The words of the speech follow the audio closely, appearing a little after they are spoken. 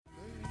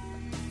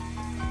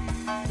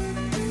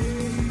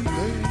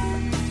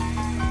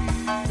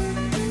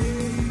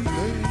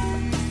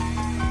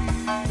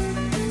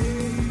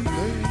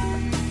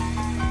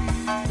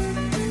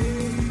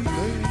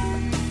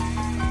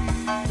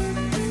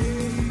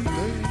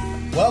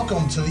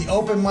Welcome to the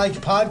Open Mic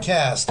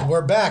Podcast.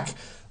 We're back.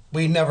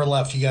 We never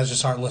left. You guys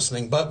just aren't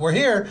listening. But we're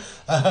here.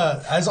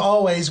 As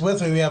always,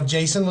 with me, we have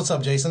Jason. What's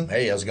up, Jason?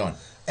 Hey, how's it going?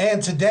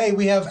 And today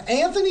we have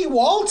Anthony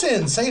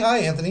Walton. Say hi,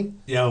 Anthony.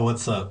 Yo,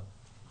 what's up?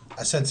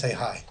 I said say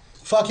hi.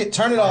 Fuck it.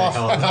 Turn it off.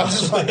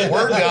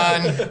 We're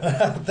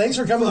done. Thanks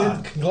for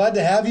coming. Glad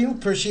to have you.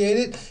 Appreciate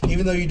it.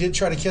 Even though you did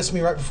try to kiss me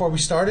right before we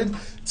started.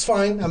 It's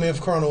fine. I mean,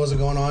 if Corona wasn't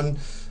going on,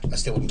 I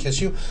still wouldn't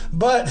kiss you.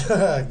 But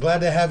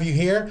glad to have you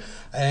here.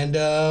 And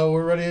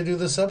we're ready to do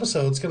this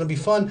episode. It's going to be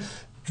fun.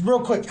 Real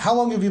quick, how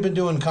long have you been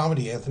doing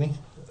comedy, Anthony?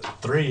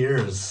 3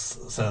 years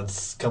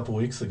since a couple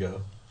weeks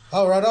ago.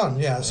 Oh, right on.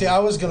 Yeah. See, I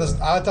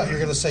thought you were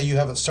gonna say you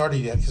haven't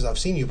started yet because I've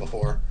seen you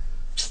before.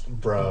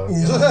 Bro.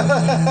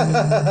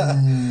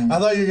 I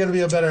thought you were gonna be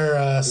a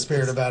better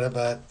spirit about it,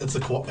 but It's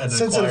an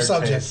sensitive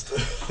subject.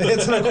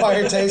 It's an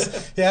acquired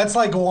taste. Yeah, it's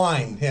like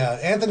wine. Yeah,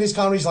 Anthony's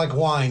comedy's like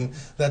wine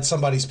that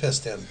somebody's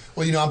pissed in.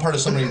 Well, you know, I'm part of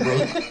so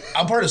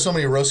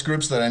many roast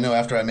groups that I know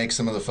after I make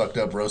some of the fucked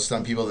up roasts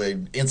on people, they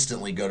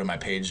instantly go to my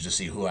page to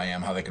see who I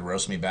am, how they could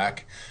roast me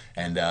back,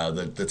 and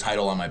the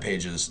title on my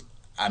page is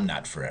 "I'm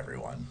not for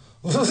everyone."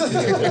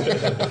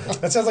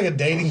 That sounds like a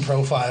dating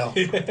profile.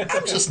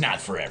 I'm just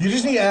not for everyone. You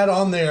just need to add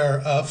on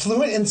there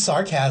fluent in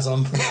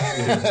sarcasm.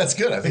 That's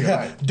good. I think I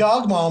might.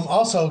 Dog mom,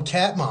 also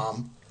cat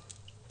mom.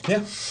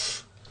 Yeah.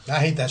 I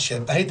hate that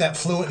shit. I hate that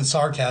fluent in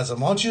sarcasm.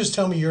 Why don't you just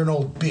tell me you're an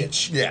old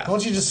bitch? Yeah. Why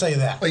don't you just say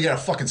that? Well, you got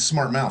a fucking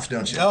smart mouth,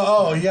 don't you?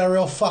 Oh, you got a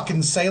real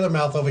fucking sailor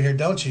mouth over here,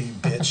 don't you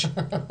bitch?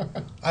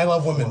 I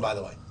love women, by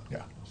the way.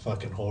 Yeah.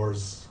 Fucking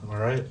whores. Am I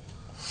right?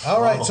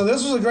 All right, so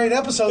this was a great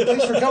episode.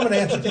 Thanks for coming,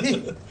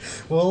 Anthony.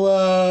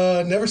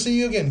 We'll never see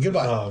you again.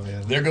 Goodbye. Oh,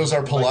 man. There goes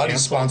our Pilates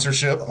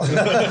sponsorship.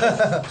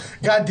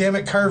 God damn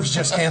it, Curves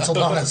just canceled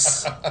on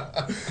us.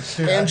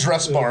 Dude, And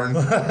Dress Barn.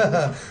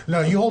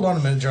 No, you hold on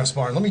a minute, Dress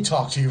Barn. Let me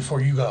talk to you before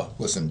you go.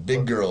 Listen,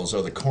 big girls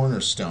are the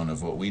cornerstone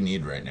of what we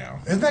need right now.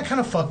 Isn't that kind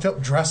of fucked up,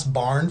 Dress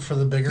Barn for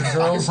the bigger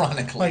girls?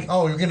 Ironically. Like,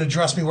 oh, you're going to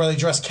dress me where they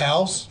dress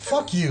cows?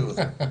 Fuck you.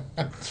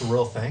 It's a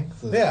real thing.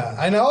 Yeah,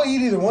 I know. I'll eat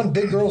either one,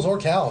 big girls or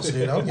cows,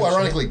 dude. Well,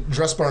 ironically,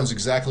 Dress Barn's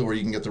exactly where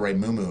you can get the right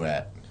moo-moo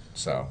at.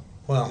 So,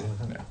 Well,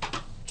 yeah.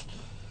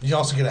 you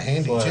also get a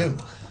handy, But- too.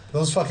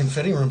 Those fucking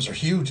fitting rooms are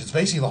huge. It's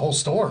basically the whole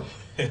store.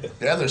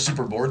 Yeah, they're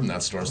super bored in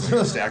that store, so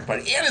they're stacked by.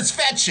 And it's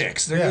fat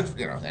chicks. They're Yeah. good,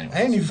 you know. Anyway.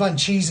 And you find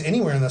cheese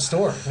anywhere in the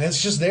store. And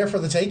it's just there for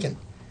the taking.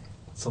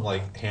 Some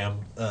like ham.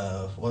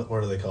 What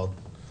are they called?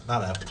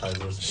 Not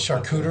appetizers.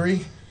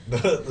 Charcuterie.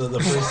 The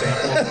free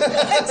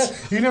sample.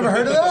 You never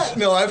heard of that?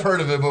 No, I've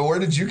heard of it, but where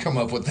did you come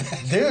up with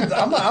that? Dude,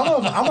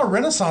 I'm a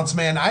Renaissance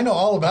man. I know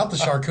all about the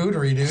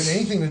charcuterie, dude.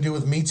 Anything to do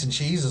with meats and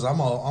cheeses, I'm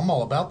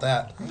all about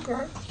that.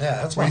 Okay.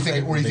 Yeah, that's Were my you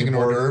thinking? favorite. Were you thinking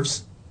hors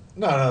d'oeuvres?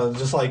 No,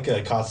 just like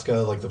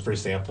Costco, like the free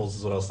samples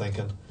is what I was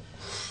thinking.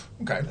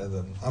 Okay. And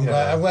then, I'm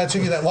glad it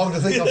took you that long to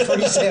think of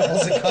free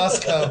samples at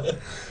Costco.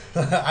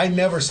 I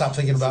never stop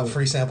thinking about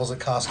free samples at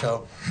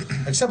Costco,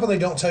 except when they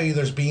don't tell you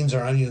there's beans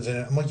or onions in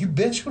it. I'm like, you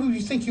bitch, who do you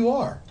think you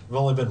are? I've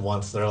only been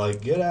once. They're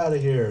like, get out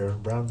of here,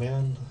 brown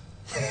man.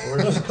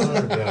 Where's the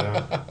card?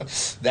 Yeah.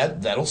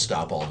 That'll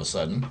stop all of a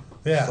sudden.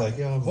 Yeah. It's like,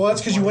 yeah, Well,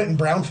 that's because you went in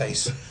brown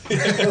face.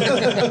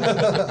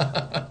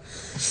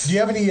 Do you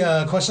have any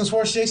questions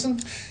for us, Jason?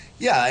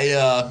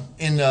 Yeah,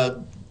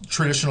 in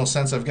traditional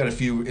sense, I've got a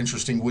few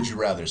interesting would you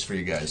rathers for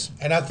you guys.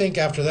 And I think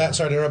after that,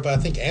 sorry to interrupt, but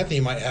I think Anthony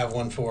might have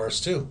one for us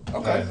too.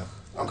 Okay.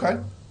 Okay.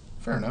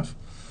 Fair enough.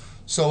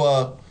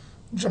 So,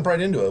 jump right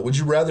into it. Would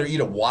you rather eat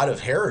a wad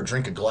of hair or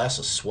drink a glass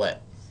of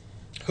sweat?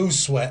 Whose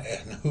sweat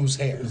and whose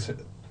hair?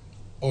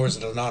 Or is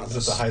it anonymous?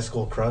 Is it the high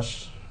school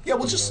crush? Yeah,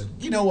 well, just,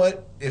 you know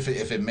what? If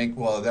it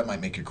that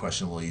might make your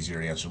question a little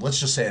easier to answer. Let's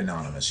just say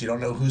anonymous. You don't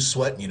know who's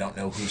sweat and you don't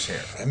know whose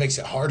hair. That makes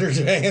it harder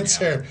to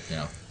answer.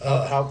 Yeah.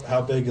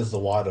 How big is the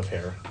wad of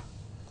hair?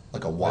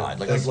 Like a wad.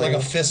 Like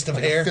a fist of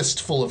hair? A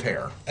fistful of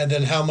hair. And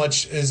then how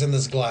much is in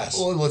this glass?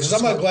 Well, let's Because I'm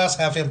just a go- glass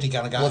half empty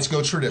kind of guy. Let's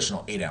go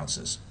traditional, 8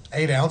 ounces.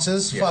 8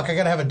 ounces? Yeah. Fuck, I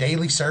gotta have a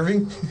daily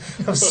serving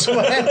of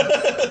sweat.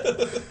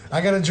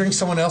 I gotta drink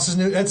someone else's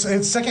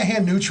it's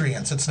secondhand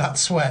nutrients. It's not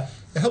sweat.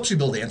 It helps you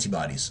build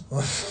antibodies.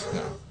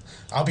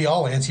 I'll be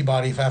all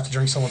antibody if I have to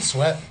drink someone's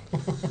sweat.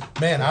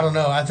 Man, I don't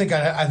know. I think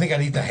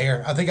I'd eat the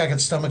hair. I think I could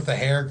stomach the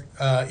hair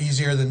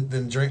easier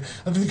than drink.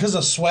 Because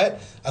of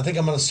sweat, I think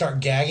I'm gonna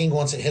start gagging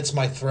once it hits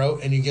my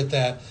throat, and you get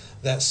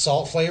that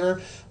salt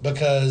flavor.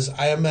 Because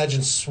I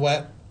imagine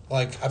sweat,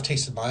 like I've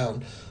tasted my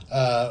own,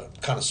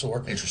 kind of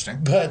sore. Interesting.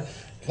 But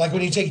like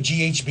when you take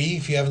GHB,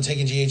 if you haven't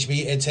taken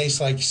GHB, it tastes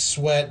like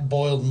sweat,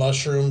 boiled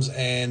mushrooms,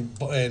 and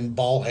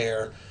ball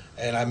hair.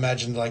 And I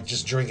imagine like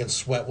just drinking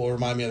sweat will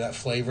remind me of that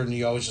flavor, and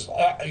you always just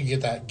you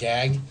get that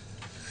gag.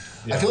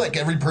 I feel like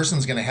every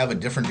person's going to have a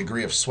different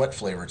degree of sweat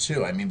flavor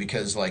too. I mean,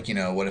 because like, you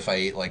know, what if I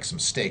ate like some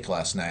steak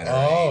last night?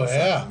 Or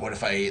what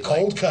if I ate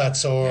cold like,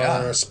 cuts or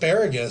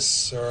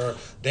asparagus or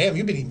damn,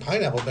 you've been eating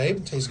pineapple,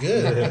 babe. Tastes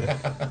good.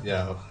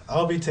 Yeah,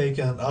 I'll drink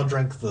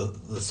the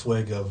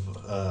swig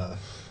of.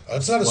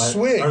 It's not sweat, a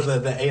swig. or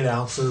the 8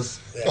 ounces.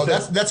 Oh,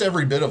 that's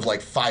every bit of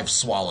like 5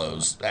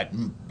 swallows at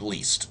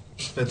least.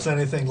 If it's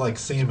anything like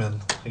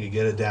semen, I can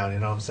get it down. You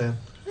know what I'm saying?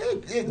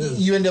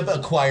 You end up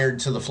acquired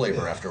to the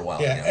flavor after a while.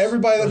 I Yeah, guess.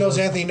 everybody that knows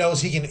Anthony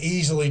knows he can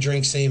easily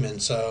drink semen.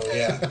 So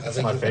yeah, I That's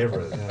think my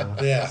favorite. Yeah.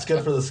 Yeah. It's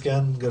good for the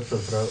skin, good for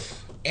the throat.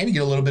 And you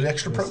get a little bit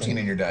extra protein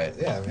in your diet.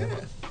 Yeah, man.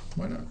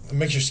 Why not? It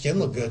makes your skin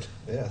look good.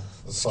 Yeah.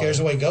 It Scares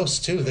away ghosts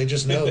too. They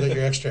just know that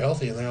you're extra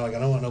healthy, and they're like, I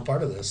don't want no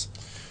part of this.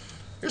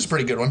 Here's a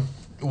pretty good one.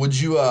 Would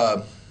you,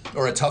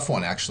 or a tough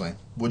one actually,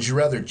 would you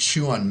rather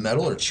chew on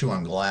metal or chew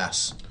on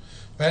glass?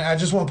 Man, I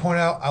just want to point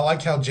out, I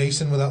like how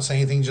Jason, without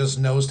saying anything, just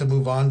knows to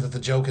move on, that the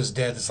joke is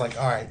dead. It's like,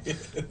 all right,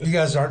 you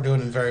guys aren't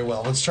doing it very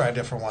well. Let's try a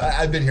different one.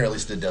 I've been here at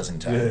least a dozen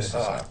times.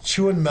 Yeah.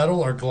 Chewing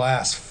metal or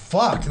glass?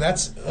 Fuck,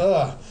 that's,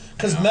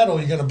 because metal,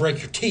 you're going to break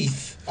your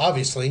teeth,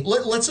 obviously.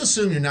 Let's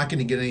assume you're not going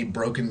to get any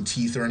broken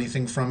teeth or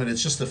anything from it.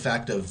 It's just the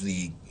fact of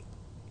the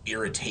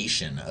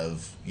irritation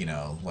of,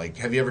 like,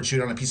 have you ever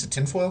chewed on a piece of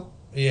tinfoil?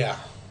 Yeah.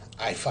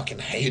 I fucking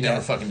hate You that.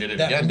 never fucking did it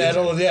that again, did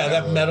metal, you? yeah,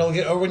 that metal.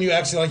 Or when you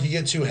actually, like, you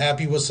get too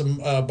happy with some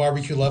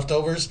barbecue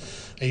leftovers,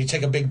 and you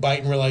take a big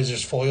bite and realize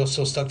there's foil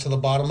still stuck to the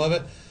bottom of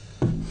it.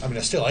 I mean,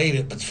 I still ate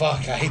it, but fuck,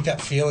 I hate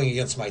that feeling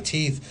against my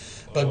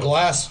teeth. But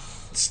glass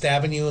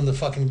stabbing you in the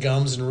fucking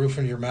gums and roof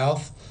of your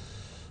mouth.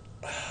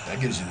 That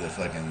gives you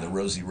the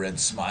rosy red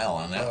smile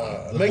on that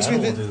one. The Makes me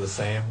metal thi- will do the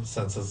same,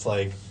 since it's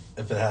like,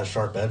 if it has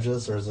sharp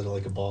edges, or is it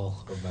like a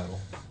ball of metal?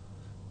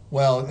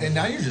 Well, and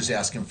now you're just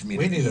asking for me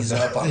We to need to ease know.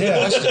 up on the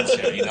questions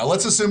here.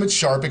 Let's assume it's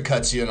sharp, it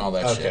cuts you, and all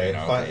that shit. Okay,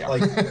 fine. yeah.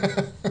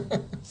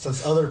 Like,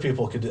 since other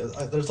people could do,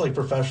 there's like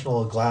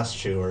professional glass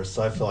chewers,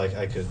 so I feel like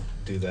I could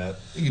do that.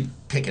 You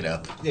pick it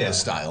up, Yeah. the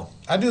style.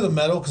 I do the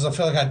metal because I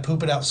feel like I'd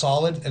poop it out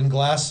solid, and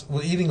glass.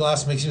 Well, eating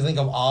glass makes me think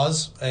of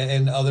Oz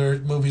and other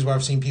movies where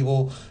I've seen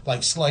people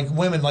like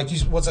women, like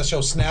what's that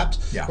show, Snapped?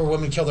 Yeah. Where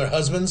women kill their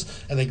husbands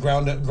and they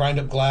grind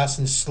up glass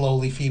and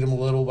slowly feed them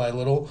little by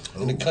little,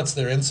 and it Ooh. cuts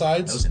their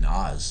insides. That was in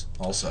Oz,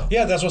 also.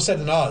 Yeah, that's what said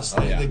in Oz.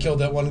 They, yeah. they killed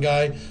that one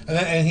guy,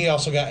 and he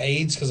also got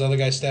AIDS because the other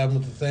guy stabbed him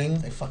with the thing.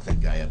 They fucked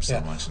that guy up so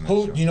Yeah. much. In that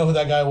Who show. you know who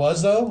that guy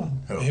was though?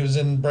 Who? He was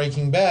in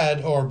Breaking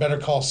Bad or Better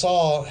Call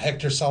Saul.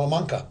 Hector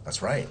Salamanca.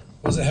 That's right.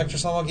 Was it Hector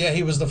Salamanca? Yeah,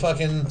 he was the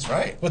fucking. That's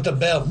right. With the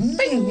bell,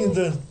 bing,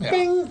 the Yeah.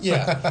 bing.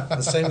 Yeah,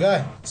 the same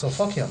guy. So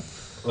fuck him.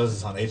 Was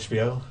this on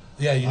HBO?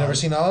 Yeah, you never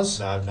seen Oz?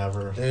 No, I've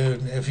never.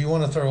 Dude, if you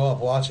want to throw up,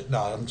 watch it. No,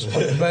 I'm just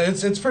kidding. But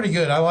it's pretty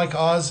good. I like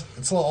Oz.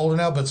 It's a little older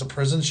now, but it's a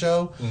prison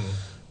show.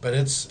 But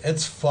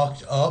it's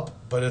fucked up,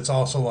 but it's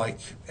also like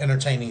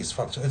entertaining as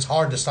fuck. It's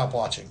hard to stop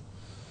watching.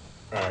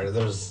 All right,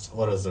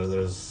 what is there?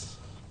 There's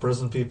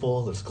prison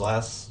people, there's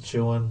glass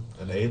chewing,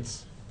 and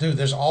AIDS. Dude,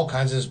 there's all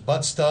kinds of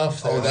butt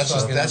stuff. Oh, There's that's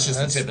just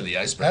fucking- the tip of the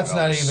iceberg. That's though.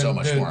 not There's even so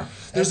much dude, more.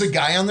 There's a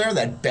guy on there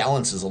that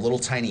balances a little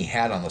tiny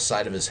hat on the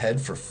side of his head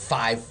for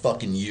 5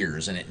 fucking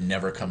years, and it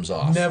never comes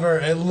off. Never.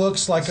 It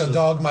looks like a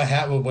dog my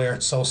hat would wear.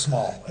 It's so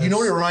small. You know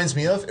what it reminds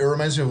me of? It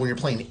reminds me of when you're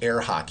playing air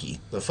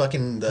hockey. The Yeah,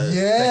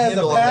 the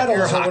handle of air paddles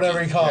or hockey.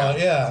 whatever you call it.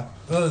 Yeah,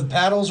 the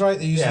paddles, right?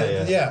 They use Yeah,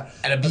 it. yeah.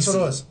 Yeah, that's what it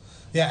Adabisi. was.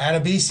 Yeah,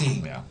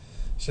 Adabisi. Yeah.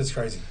 Shit's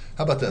crazy.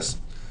 How about this?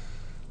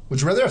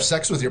 Would you rather have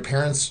sex with your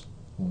parents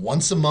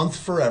once a month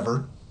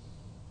forever?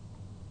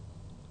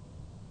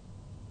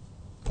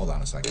 Hold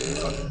on a second.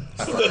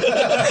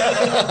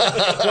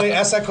 Wait,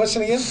 ask that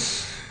question again.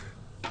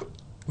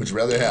 Would you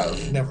rather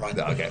have? Never mind.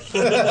 No, okay.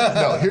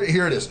 No,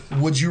 here it is.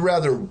 Would you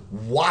rather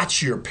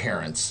watch your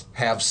parents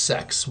have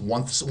sex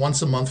once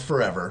a month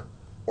forever,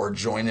 or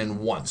join in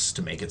once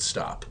to make it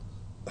stop?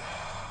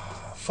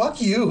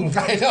 Fuck you.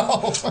 I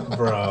know.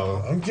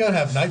 Bro. I'm gonna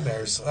have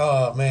nightmares.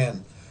 Oh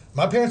man,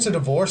 my parents are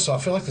divorced, so I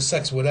feel like the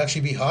sex would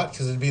actually be hot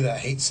because it'd be that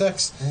hate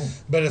sex.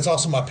 But it's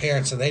also my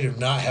parents, and they do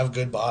not have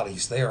good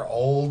bodies. They are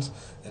old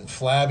and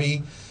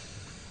flabby.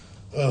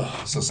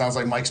 So it sounds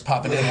like Mike's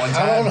popping in one I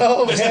time. don't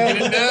know, Just to man.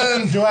 get it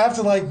done. Do I have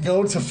to like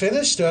go to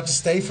finish? Do I have to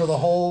stay for the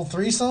whole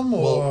threesome?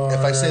 Or Well,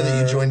 if I say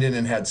that you joined in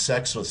and had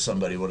sex with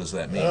somebody, what does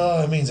that mean?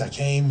 Oh, it means I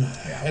came,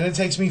 and it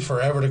takes me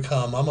forever to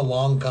come. I'm a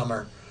long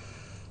comer.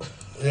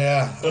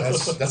 Yeah,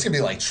 That's gonna be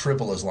like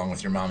triple as long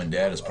with your mom and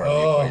dad as part of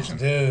the oh, equation.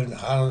 dude,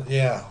 I don't.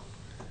 Yeah,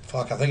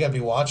 fuck. I think I'd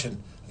be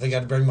watching. I think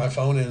I'd bring my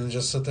phone in and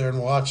just sit there and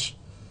watch.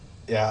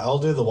 Yeah, I'll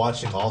do the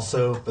watching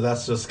also, but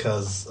that's just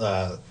because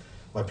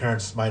my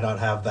parents might not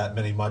have that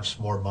much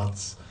more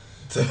months.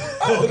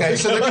 Okay,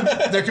 so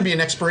there could be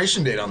an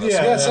expiration date on this.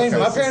 Yeah. Yeah, same.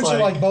 My it's parents are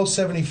like- like both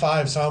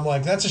 75, so I'm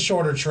like, that's a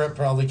shorter trip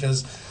probably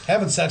because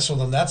having sex with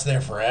them, that's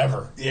there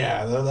forever.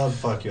 Yeah, that'll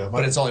fuck you up.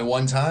 But it's only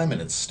one time and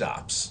it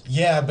stops.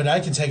 Yeah, but I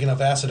can take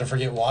enough acid to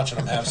forget watching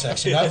them have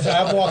sex.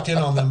 I've walked in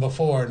on them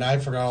before and I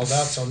forgot all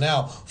about it, so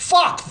now,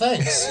 fuck,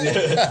 thanks.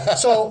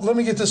 So let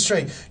me get this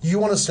straight. You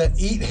want us to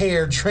eat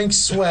hair, drink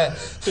sweat,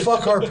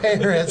 fuck our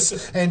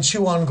parents, and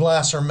chew on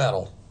glass or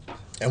metal?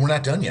 And we're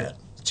not done yet.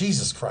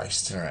 Jesus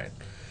Christ. All right.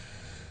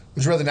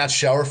 Would you rather not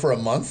shower for a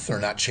month or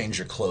not change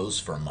your clothes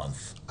for a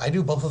month? I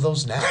do both of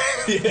those now.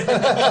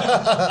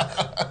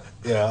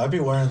 Yeah, I'd be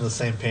wearing the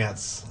same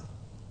pants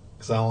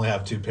because I only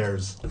have 2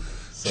 pairs.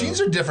 So.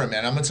 Jeans are different,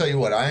 man. I'm gonna tell you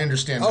what. I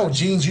understand. Oh,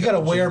 jeans, you got to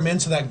wear them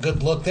into that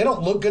good look. They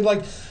don't look good.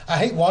 Like, I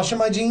hate washing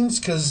my jeans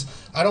because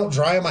I don't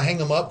dry them. I hang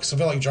them up because I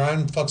feel like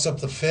drying fucks up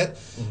the fit.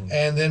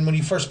 And then when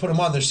you first put them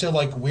on, they're still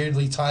like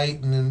weirdly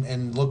tight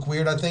and look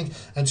weird, I think,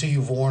 until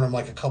you've worn them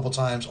like a couple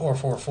times or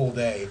for a full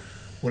day.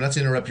 Well, not to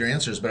interrupt your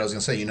answers, but I was going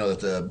to say, that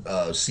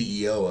the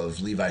CEO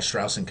of Levi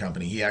Strauss &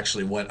 Company, he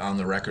actually went on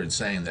the record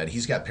saying that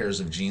he's got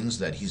pairs of jeans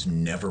that he's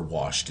never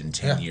washed in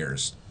 10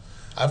 years.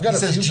 I've got He a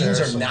says few jeans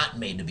pairs. are not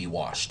made to be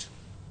washed.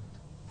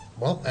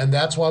 Well, and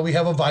that's why we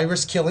have a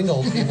virus killing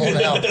old people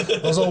now.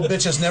 Those old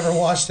bitches never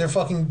wash their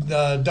fucking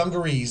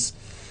dungarees.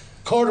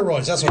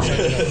 Corduroys, that's what they're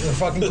doing. They're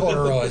fucking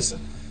corduroys.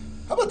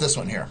 How about this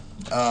one here?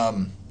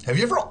 Have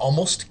you ever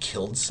almost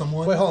killed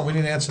someone? Wait, hold on, we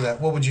didn't answer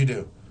that. What would you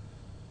do?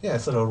 Yeah, I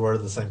said I would wear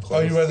the same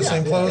clothes. Oh, you wear the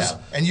same clothes? Yeah.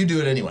 And you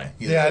do it anyway.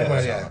 Yeah, I'd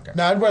wear, so, okay.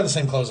 No, I'd wear the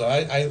same clothes, though.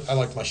 I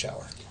like my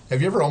shower.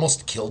 Have you ever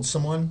almost killed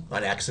someone,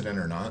 on accident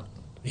or not?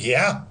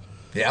 Yeah.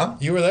 Yeah?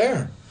 You were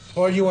there.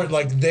 Or you weren't,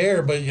 like,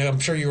 there, but I'm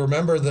sure you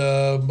remember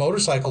the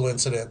motorcycle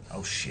incident.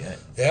 Oh, shit.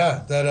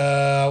 Yeah, that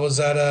I was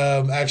at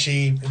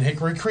actually in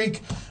Hickory Creek,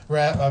 we're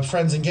at a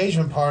friend's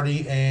engagement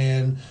party,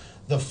 and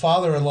the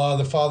father-in-law,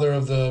 the father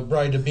of the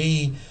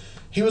bride-to-be,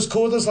 he was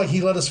cool with us. Like, he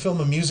let us film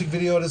a music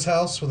video at his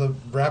house with a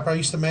rapper I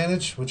used to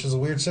manage, which is a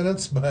weird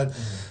sentence, but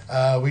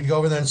we'd go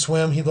over there and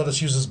swim. He'd let us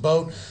use his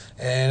boat.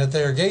 And at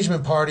their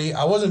engagement party,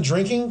 I wasn't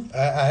drinking.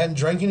 I hadn't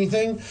drank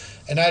anything.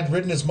 And I'd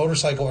ridden his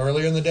motorcycle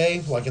earlier in the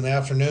day, like in the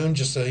afternoon.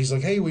 Just he's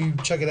like, hey, will you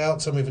check it out?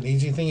 Tell me if it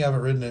needs anything. You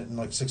haven't ridden it in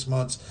like 6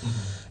 months.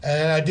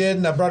 And I did,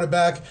 and I brought it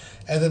back.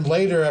 And then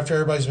later, after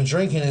everybody's been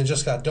drinking and it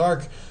just got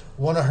dark,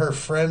 one of her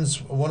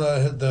friends, one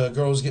of the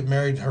girls getting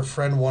married, her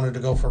friend wanted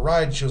to go for a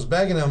ride. She was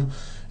begging him.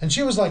 And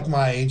she was like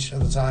my age at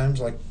the time,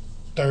 like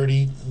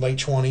 30, late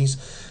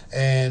 20s.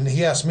 And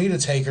he asked me to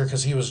take her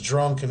because he was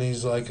drunk. And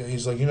he's like,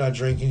 you're not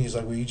drinking. He's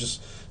like, well, you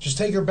just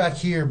take her back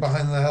here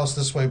behind the house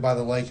this way by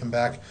the lake and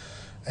back.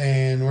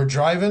 And we're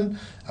driving.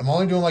 I'm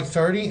only doing like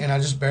 30, and I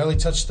just barely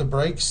touched the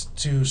brakes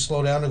to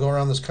slow down to go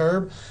around this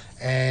curb.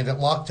 And it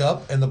locked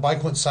up, and the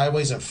bike went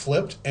sideways and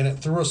flipped, and it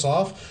threw us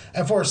off.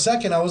 And for a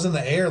second, I was in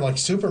the air like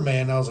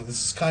Superman. And I was like,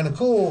 this is kind of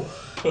cool.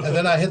 And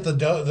then I hit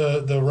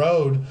the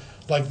road,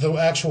 like the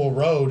actual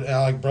road, and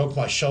I like broke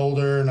my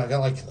shoulder, and I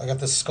got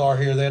this scar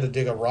here. They had to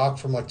dig a rock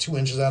from like 2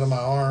 inches out of my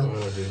arm.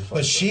 Oh, dude,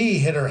 but she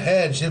hit her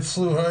head. She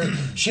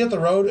hit the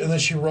road, and then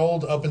she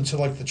rolled up into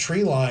like the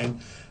tree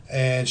line.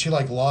 And she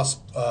like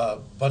lost a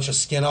bunch of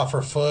skin off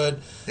her foot.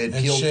 It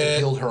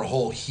peeled her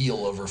whole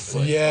heel of her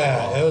foot.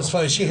 Yeah, It was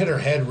funny. She hit her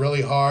head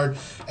really hard.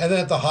 And then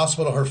at the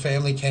hospital, her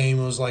family came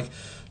and was like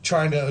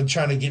trying to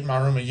get in my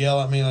room and yell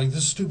at me like,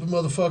 this stupid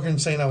motherfucker,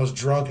 and saying I was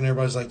drunk. And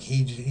everybody's like,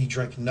 he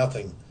drank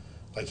nothing.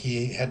 Like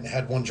he hadn't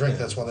had one drink.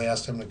 That's why they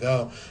asked him to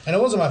go. And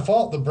it wasn't my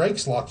fault. The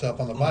brakes locked up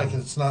on the bike.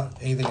 It's not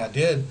anything I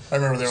did. I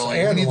remember they were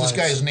like, we need this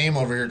guy's name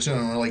over here too.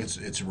 And we're like,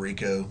 it's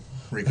Rico.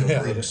 Rico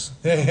Brooks.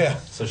 Yeah.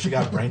 So she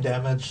got brain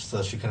damage,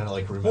 so she couldn't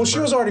like remember. Well, she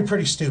was already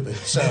pretty stupid,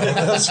 so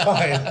that's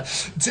fine.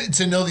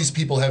 To know these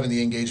people having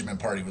the engagement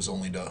party was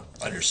only to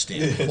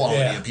understand the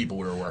quality of people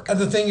we were working And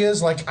with. the thing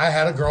is, like, I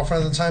had a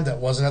girlfriend at the time that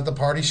wasn't at the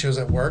party. She was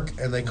at work,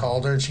 and they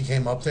called her, and she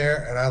came up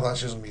there, and I thought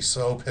she was going to be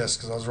so pissed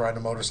because I was riding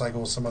a motorcycle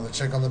with some other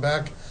chick on the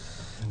back.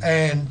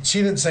 And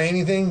she didn't say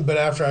anything, but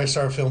after I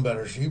started feeling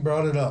better, she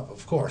brought it up,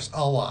 of course,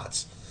 a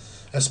lot.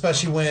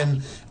 Especially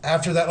when,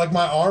 after that, like,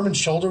 my arm and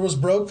shoulder was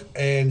broke,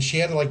 and she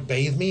had to, like,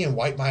 bathe me and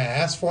wipe my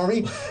ass for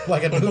me,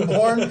 like a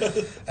newborn.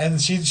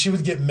 And she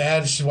would get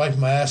mad. She'd wipe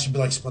my ass. She'd be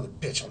like, some other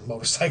bitch on a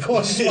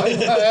motorcycle. She'd wipe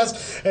my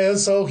ass. And it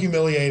was so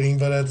humiliating,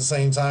 but at the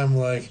same time,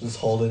 like... just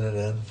holding it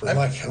in. I'm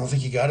like, I don't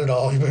think you got it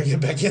all. You better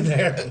get back in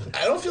there.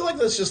 I don't feel like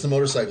that's just the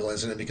motorcycle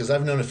incident, because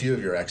I've known a few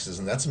of your exes,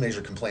 and that's a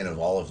major complaint of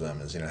all of them,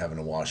 is, having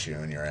to wash you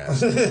and your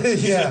ass.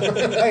 Yeah.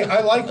 Hey,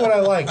 I like what I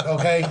like,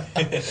 okay?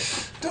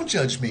 Don't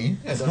judge me.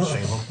 Yeah, don't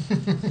shame them.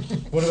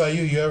 What about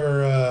you? You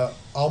ever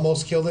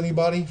almost killed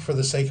anybody for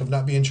the sake of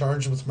not being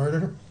charged with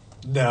murder?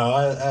 No,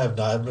 I have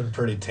not. I've been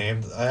pretty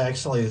tamed. I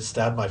actually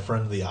stabbed my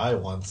friend in the eye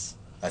once.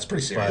 That's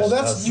pretty serious.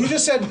 Well, you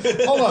just said,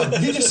 hold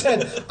on. You just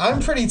said, I'm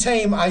pretty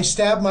tame. I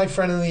stabbed my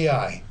friend in the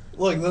eye.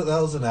 Look, that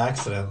was an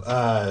accident.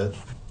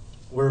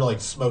 We were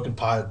like smoking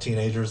pot,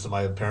 teenagers, in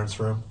my parents'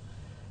 room,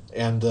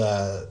 and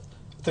I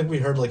think we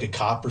heard like a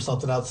cop or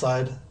something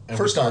outside. And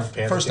First off,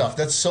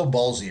 that's so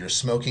ballsy. You're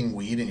smoking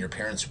weed in your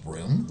parents'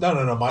 room?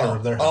 No, my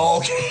room. Their house. Oh,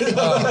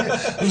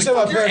 okay. You said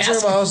my parents'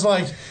 room. I was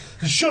like,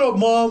 shut up,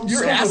 Mom.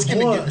 You're asking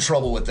to get in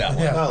trouble with that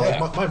one. Yeah. No,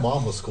 like my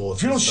mom was cool.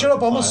 If you don't shut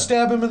up, I'm going to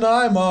stab him in the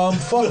eye, Mom.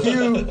 Fuck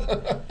you.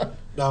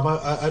 No,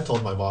 I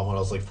told my mom when I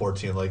was like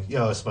 14, like,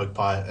 I smoke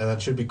pot, and then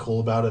she'd be cool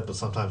about it, but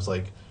sometimes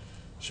like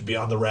she'd be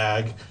on the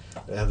rag,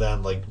 and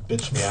then like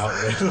bitch me out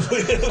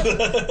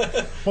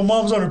randomly. My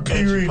mom's on her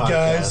period,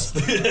 guys.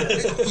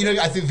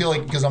 I feel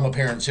like, because I'm a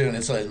parent too, and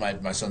it's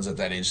like my son's at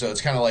that age, so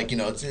it's kind of like,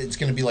 it's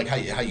going to be like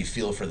how you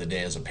feel for the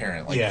day as a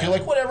parent. Like, if you're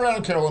like, whatever, I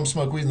don't care, let them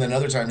smoke weed, and then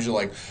other times you're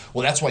like,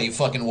 well, that's why you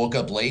fucking woke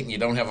up late and you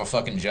don't have a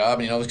fucking job,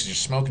 and because you're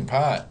smoking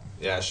pot.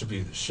 Yeah, should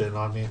be shitting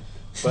on me,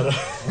 but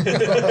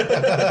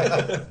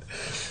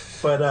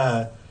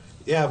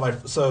Yeah,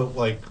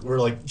 we're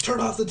like, turn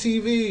off the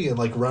TV, and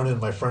like Ronan,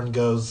 my friend,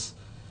 goes.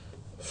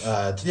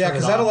 Yeah,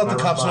 because that'll let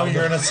the cops know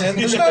you're innocent.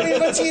 There's not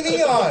even a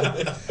TV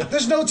on.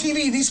 There's no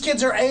TV. These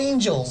kids are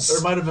angels. Or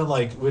it might have been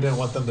like we didn't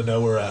want them to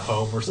know we're at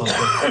home or something.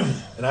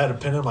 And I had a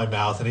pin in my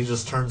mouth, and he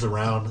just turns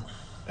around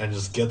and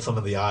just gets him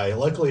in the eye.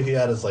 Luckily, he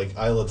had his like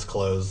eyelids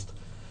closed,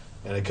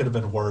 and it could have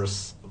been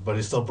worse. But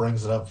he still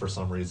brings it up for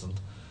some reason.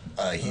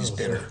 He's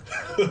bitter.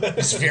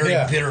 He's very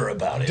bitter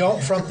about it.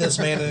 Don't front this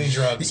man any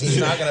drugs. He's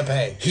not going to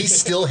pay. He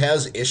still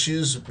has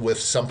issues with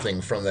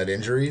something from that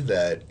injury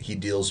that he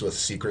deals with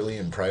secretly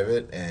in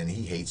private, and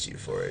he hates you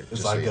for it.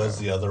 His eye goes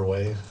the other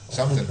way.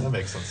 Something. That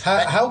makes sense.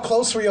 How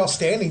close were y'all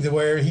standing to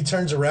where he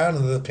turns around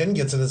and the pin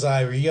gets in his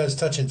eye? Were you guys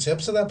touching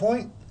tips at that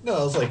point? No,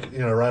 it was like,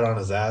 right on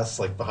his ass,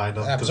 like behind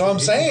him. That's what I'm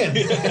saying.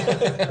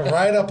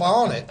 Right up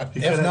on it.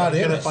 If not he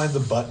in couldn't it. find the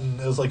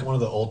button. It was like one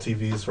of the old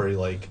TVs where he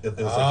like, it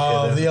was like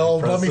Oh, hidden. the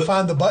old You let press me it.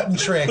 find the button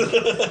trick.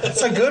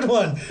 That's a good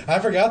one. I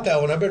forgot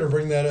that one. I better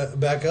bring that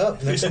back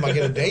up next time I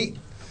get a date.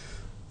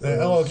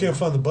 Oh, I can't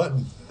find the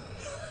button.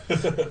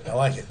 I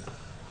like it.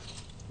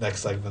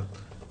 Next segment.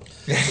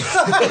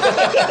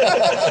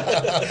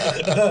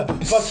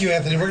 Fuck you,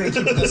 Anthony. We're going to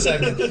keep it this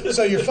segment.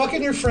 So you're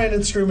fucking your friend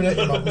and screaming at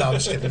your mom. No, I'm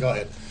just kidding. Go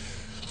ahead.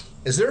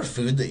 Is there a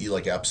food that you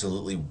like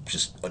absolutely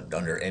just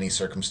under any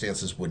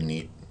circumstances wouldn't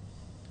eat?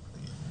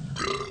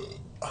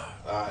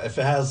 If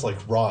it has like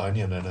raw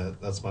onion in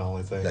it, that's my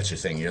only thing. That's your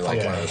thing. You're like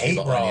Yeah, one of I those hate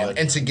people. raw Onion.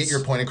 And to onions. get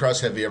your point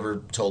across, have you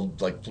ever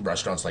told like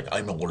restaurants like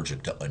I'm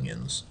allergic to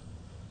onions?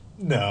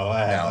 No,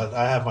 I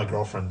have my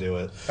girlfriend do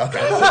it. Okay.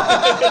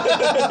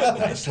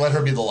 Nice. Let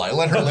her be the lie.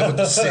 Let her live with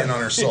the sin on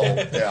her soul.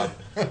 Yeah.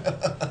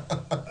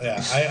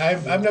 Yeah,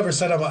 I've never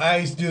said I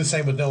used to do the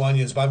same with no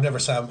onions, but I've never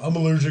said I'm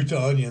allergic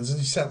to onions. And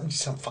you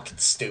sound fucking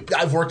stupid.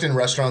 I've worked in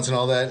restaurants and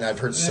all that, and I've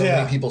heard so Yeah.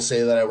 many people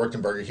say that. I worked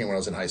in Burger King when I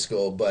was in high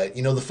school. But,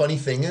 the funny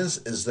thing is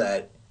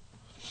that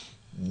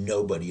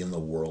nobody in the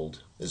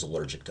world is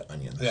allergic to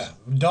onions. Yeah,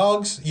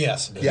 dogs,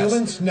 yes. Yes.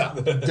 Humans, no.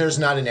 There's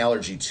not an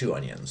allergy to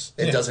onions.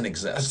 It Yeah. doesn't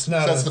exist. It's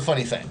not So that's a- the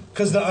funny thing.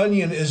 Because the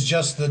onion is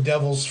just the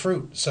devil's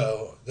fruit,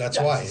 so that's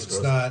why it's it's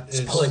gross. not. It's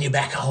pulling you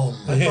back home.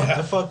 Yeah.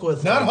 I fuck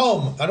with Not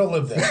home. I don't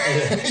live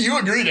there. You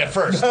agreed at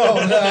first.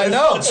 Oh, no, I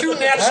know. Too I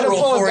had to natural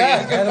pull for it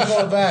back. I you. had to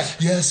pull it back.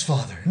 Yes,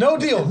 Father. No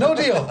deal. No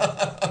deal.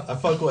 I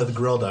fuck with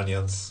grilled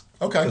onions.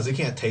 Okay. Because you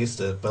can't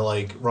taste it, but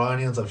like raw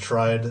onions, I've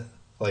tried.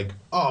 Like,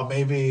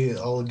 maybe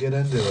I'll get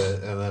into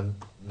it, and then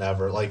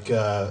never. Like,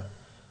 what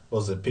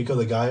was it, pico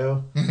de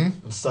gallo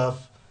and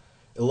stuff?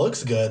 It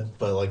looks good,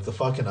 but like the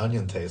fucking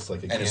onion tastes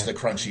like it And it's the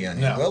can't. crunchy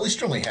onion. No. Well, at least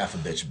you're only half a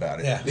bitch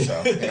about it. Yeah.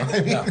 So, you know what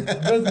I mean?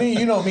 No. With me,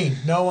 you know me.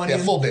 No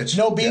onions. full bitch.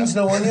 No beans,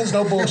 Yeah. no onions,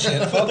 no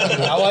bullshit. Fuck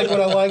you. I like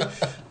what I like.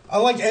 I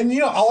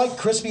like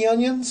crispy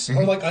onions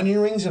or like onion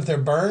rings if they're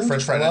burned.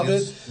 French fried I love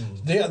onions.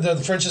 it. The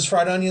French's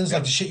fried onions,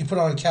 like the shit you put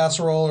on a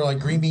casserole or like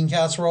green bean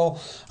casserole.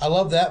 I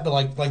love that, but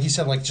like you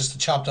said, like just a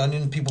chopped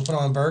onion people put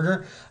on a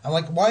burger. I'm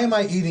like, why am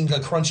I eating a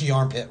crunchy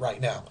armpit right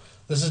now?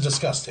 This is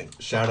disgusting.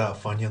 Shout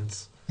out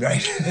Funyuns.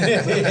 Right?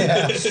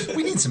 Yeah.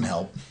 We need some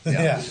help.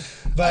 Yeah.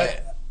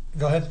 But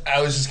go ahead.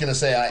 I was just gonna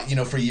say,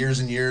 for years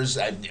and years,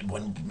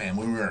 when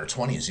we were in our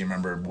 20s, you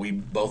remember we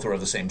both were of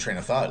the same train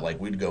of thought. Like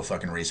we'd go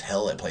fucking raise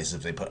hell at places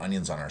if they put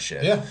onions on our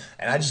shit. Yeah.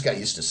 And I just got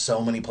used to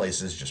so many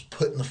places just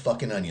putting the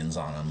fucking onions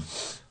on them.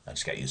 I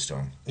just got used to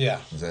them. Yeah.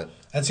 Is it?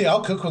 And see,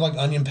 I'll cook with like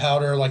onion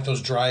powder, like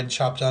those dried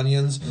chopped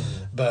onions.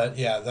 But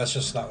yeah, that's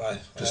just not my.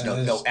 Just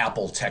no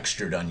apple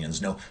textured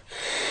onions. No.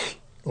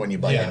 When you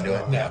bite into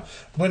it. Yeah.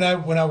 When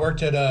I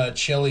worked at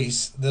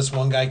Chili's, this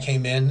one guy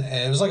came in,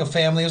 and it was like a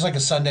family. It was like a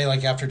Sunday,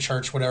 like after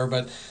church, whatever.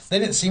 But they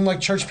didn't seem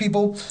like church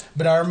people.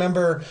 But I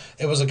remember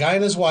it was a guy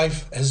and his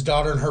wife, his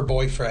daughter, and her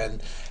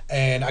boyfriend.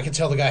 And I could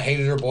tell the guy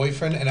hated her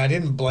boyfriend, and I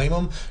didn't blame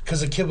him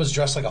because the kid was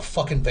dressed like a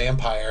fucking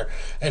vampire,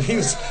 and he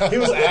was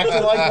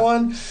acting like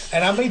one.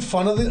 And I made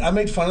fun of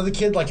the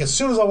kid. Like as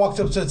soon as I walked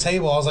up to the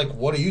table, I was like,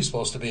 "What are you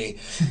supposed to be?"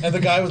 And the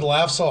guy would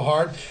laugh so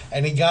hard,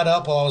 and he got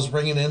up while I was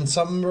bringing in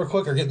something real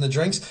quick or getting the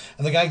drinks,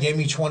 and the guy gave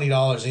me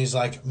 $20, and he's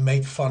like,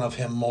 "Make fun of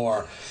him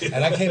more."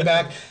 And I came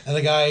back, and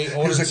the guy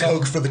ordered Here's a something.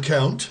 Coke for the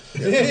count.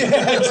 Yeah,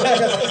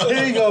 exactly.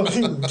 Here you go,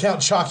 Count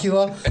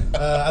Chocula.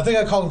 I think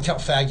I called him Count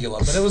Fagula,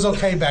 but it was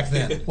okay back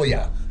then. Well,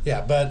 yeah.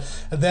 Yeah, but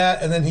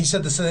that, and then he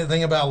said the same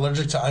thing about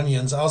allergic to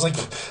onions. I was like,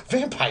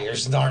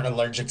 vampires aren't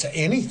allergic to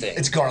anything.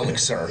 It's garlic,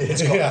 sir.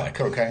 It's Yeah. garlic,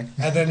 okay?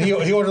 And then he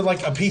ordered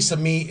like a piece of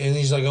meat, and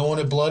he's like, I want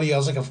it bloody. I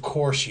was like, of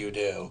course you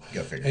do.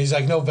 Go figure. And he's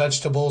like, no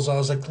vegetables. I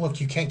was like,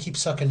 look, you can't keep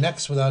sucking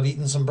necks without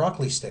eating some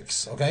broccoli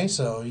sticks, okay?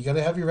 So you got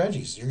to have your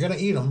veggies. You're going to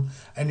eat them,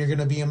 and you're going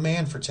to be a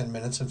man for 10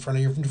 minutes in front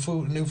of your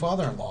new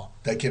father-in-law.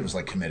 That kid was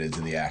like committed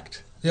to the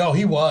act. Yo,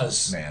 he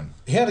was. Man.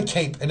 He had a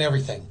cape and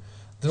everything.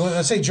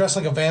 I say dressed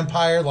like a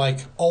vampire, like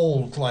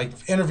old, like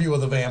Interview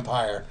with a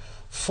Vampire.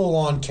 Full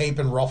on cape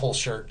and ruffle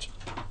shirt.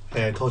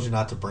 Hey, I told you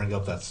not to bring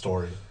up that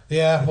story.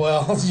 Yeah,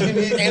 well, you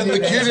need, And you the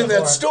need to kid answer in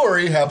that for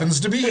story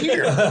happens to be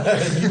here.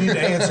 it. You need to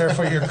answer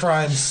for your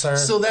crimes, sir.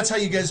 So that's how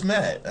you guys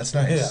met. That's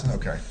nice. Yeah.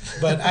 Okay.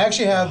 But I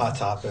actually have Hot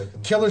Topic.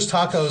 Killer's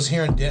Tacos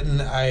here in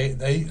Denton.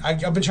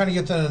 I've been trying to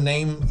get them to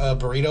name a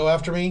burrito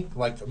after me,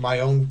 like my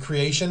own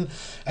creation,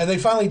 and they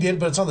finally did.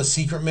 But it's on the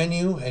secret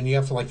menu, and you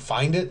have to like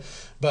find it.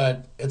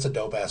 But it's a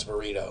dope ass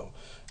burrito,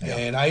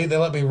 and they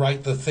let me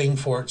write the thing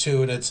for it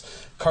too, and it's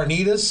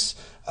carnitas,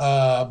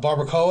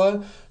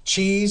 barbacoa,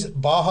 cheese,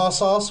 Baja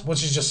sauce,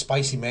 which is just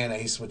spicy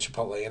mayonnaise with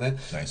chipotle in it.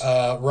 Nice.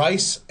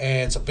 Rice,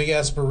 and it's a big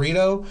ass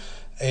burrito.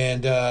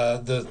 And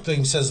the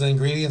thing says the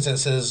ingredients, and it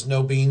says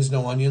no beans,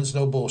 no onions,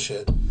 no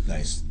bullshit.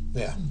 Nice.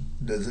 Yeah.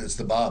 It's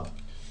the Bob.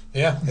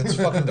 Yeah, it's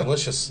fucking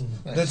delicious.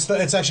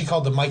 It's actually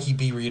called the Mikey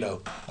Burrito.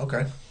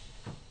 Okay.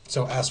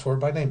 So ask for it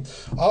by name.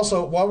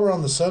 Also, while we're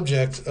on the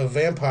subject of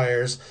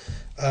vampires,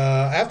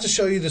 I have to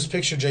show you this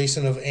picture,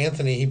 Jason, of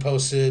Anthony. He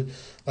posted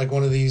like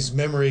one of these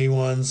memory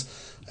ones.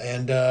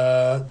 And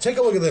take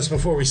a look at this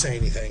before we say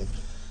anything.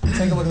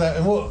 Take a look at that.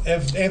 And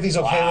if Anthony's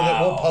okay with it,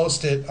 we'll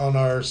post it on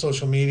our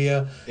social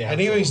media. Yeah,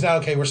 and even if he's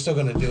not okay, we're still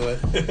going to do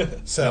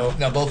it. So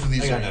now both of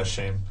these I are got no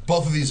shame.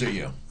 Both of these are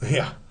you.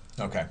 Yeah.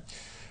 Okay.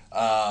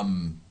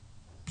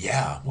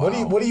 Yeah.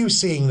 Wow. What are you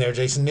seeing there,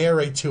 Jason?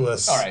 Narrate to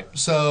us. All right.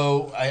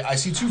 So I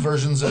see two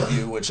versions of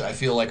you, which I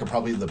feel like are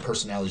probably the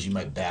personalities you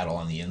might battle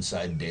on the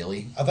inside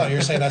daily. I thought you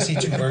were saying I see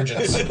two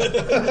virgins.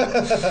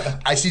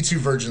 I see two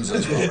virgins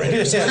as well, right?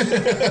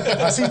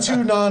 I see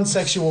two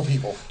non-sexual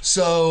people.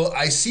 So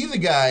I see the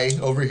guy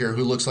over here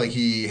who looks like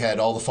he had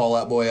all the Fall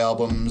Out Boy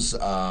albums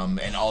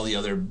and all the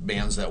other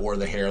bands that wore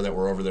the hair that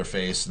were over their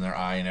face and their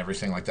eye and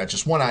everything like that.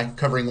 Just one eye,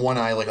 covering one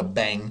eye like a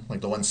bang,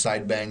 like the one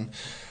side bang.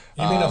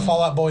 You mean a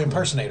Fall Out Boy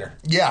impersonator?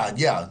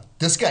 Yeah.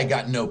 This guy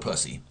got no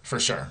pussy, for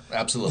sure.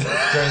 Absolutely.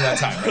 During that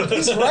time, right?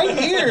 He's right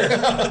here.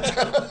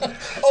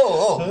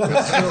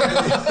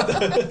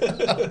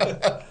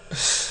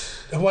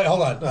 Wait,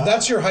 hold on.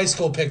 That's your high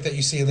school pic that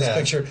you see in this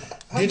picture.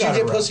 Did you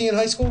get pussy in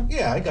high school?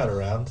 Yeah, I got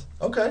around.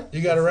 Okay.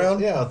 You got around?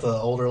 Yeah, with the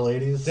older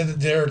ladies.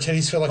 Did her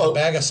titties feel like a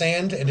bag of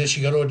sand? And did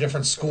she go to a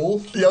different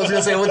school? Yeah, I was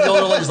going to say, with the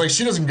older ladies, like,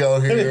 she doesn't go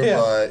here, Yeah.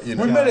 but, you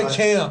know. We met at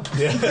camp.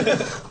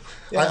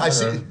 Yeah, I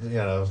see.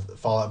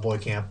 Fall Out Boy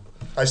camp.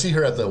 I see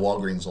her at the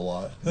Walgreens a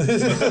lot.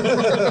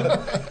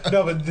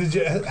 No, but did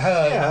you?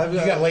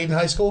 You got laid in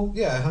high school?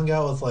 Yeah, I hung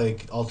out with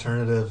like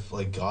alternative,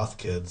 like goth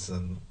kids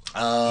and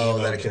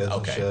that kids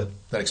and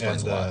shit. That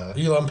explains and, a lot.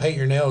 You let them paint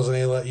your nails and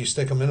they let you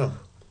stick them in them.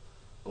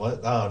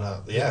 What? Oh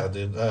no, yeah,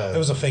 dude. It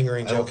was a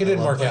fingering joke. It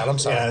didn't work out. I'm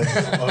sorry. Yeah,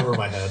 it's over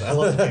my head. I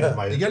love painting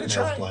my You gotta nails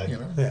try, black. you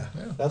know? Yeah.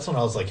 That's when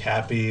I was like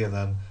happy, and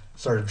then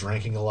started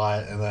drinking a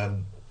lot, and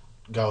then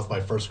got with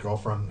my first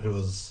girlfriend who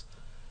was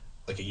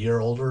like a year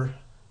older.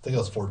 I think I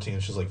was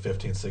 14. She was like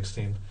 15,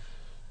 16.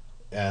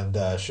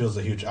 And she was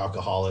a huge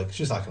alcoholic.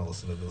 She's not going to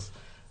listen to this.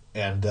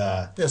 And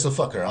Yeah, so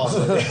fuck her. Well,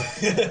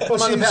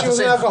 she was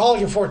an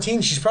alcoholic at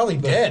 14. She's probably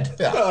dead.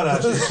 Yeah.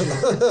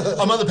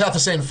 I'm on the path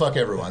of saying fuck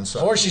everyone.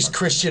 So. Or she's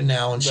Christian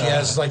now and she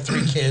has like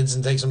 3 kids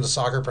and takes them to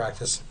soccer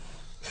practice.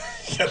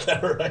 Get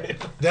that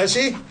right. Does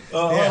she?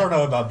 I don't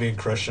know about being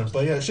Christian,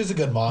 but yeah, she's a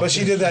good mom. But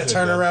she did that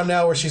turnaround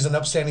now where she's an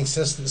upstanding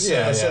citizen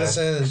and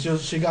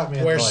She got me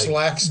into wears like,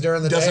 slacks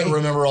during the Doesn't day.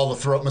 remember all the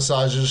throat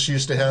massages she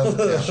used to have.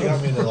 Yeah, she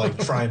got me into like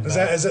trying. Is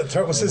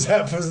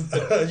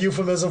that a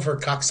euphemism for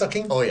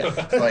cocksucking? Oh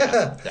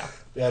yeah.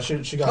 Yeah,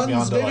 she got me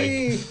Puns, onto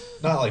baby.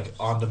 like not like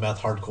onto meth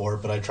hardcore,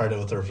 but I tried it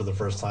with her for the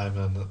first time,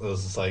 and it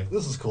was just like,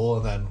 this is cool.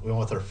 And then we went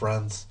with her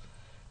friends,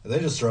 and they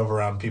just drove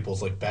around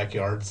people's like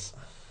backyards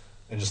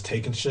and just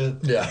taking shit.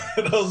 Yeah.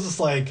 And I was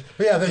just like,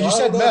 Yeah, then you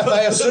said meth.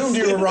 I assumed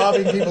you were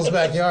robbing people's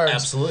backyards.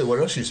 Absolutely. What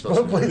else are you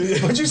supposed to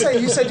do? What'd you say?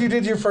 You said you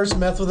did your first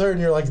meth with her, and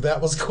you're like,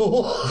 that was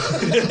cool.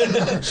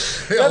 Yeah,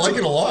 I like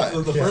it a lot.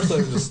 the first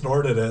time we just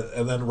snorted it,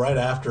 and then right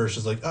after,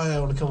 she's like, oh yeah, I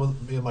want to come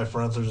with me and my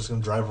friends. We're just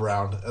gonna drive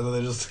around, and then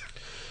they just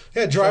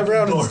drive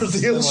around and doors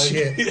steal and, like,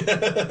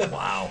 shit.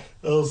 Wow.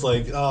 I was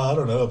like, I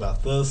don't know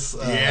about this.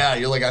 Yeah,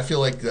 you're like, I feel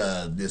like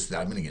I'm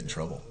gonna get in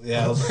trouble.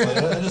 Yeah, I was just like,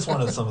 I just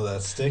wanted some of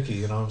that sticky.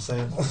 You know what I'm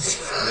saying?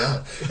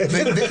 Yeah.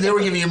 They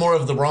were giving you more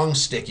of the wrong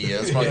sticky.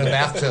 It's probably the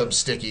bathtub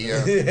sticky.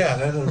 Yeah. Yeah.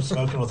 And I ended up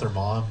smoking with her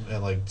mom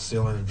and like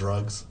stealing her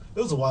drugs.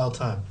 It was a wild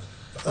time.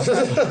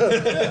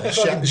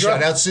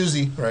 Shout out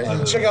Susie,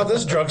 right? Check out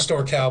this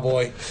drugstore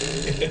cowboy.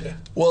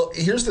 Well,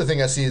 here's the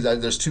thing I see.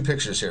 There's 2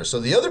 pictures here. So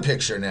the other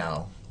picture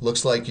now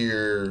looks like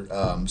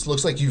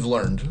you've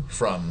learned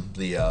from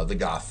the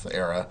goth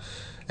era,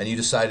 and you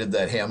decided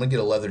that, hey, I'm gonna get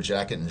a leather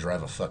jacket and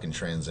drive a fucking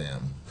Trans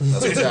Am.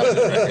 That's what's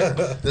happening right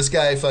here. This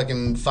guy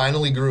fucking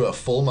finally grew a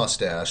full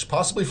mustache,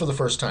 possibly for the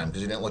first time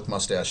because he didn't look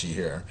mustachy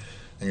here.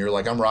 And you're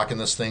like, I'm rocking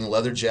this thing,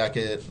 leather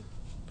jacket.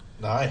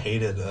 No, I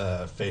hated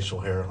facial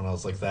hair when I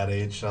was like that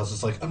age. I was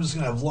just like, I'm just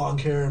gonna have long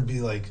hair and be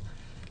like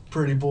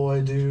pretty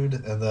boy, dude.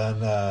 And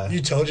then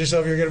You told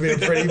yourself you were going to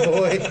be a pretty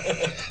boy.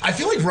 I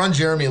feel like Ron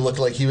Jeremy looked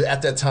like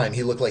at that time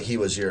he looked like he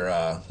was your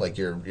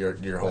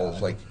whole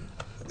like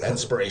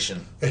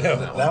inspiration.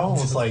 that one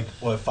was like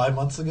what 5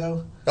 months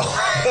ago. That's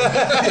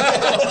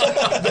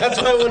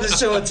why I wanted to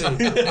show it to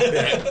you.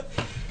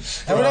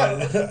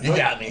 You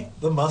got me.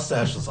 The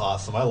mustache was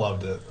awesome. I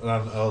loved it. And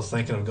I was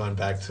thinking of going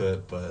back to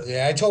it, but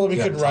Yeah, I told him he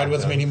got couldn't ride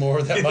with me talked anymore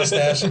with that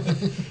mustache.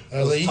 I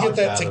was like, you get talked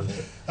that. out of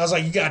it. I was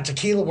like, you got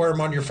tequila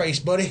worm on your face,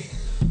 buddy.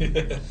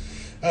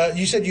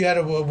 You said you had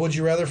a would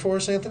you rather for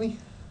us, Anthony?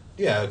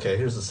 Yeah, okay,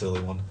 here's a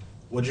silly one.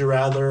 Would you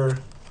rather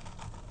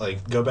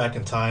like go back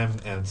in time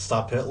and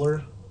stop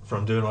Hitler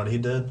from doing what he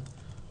did?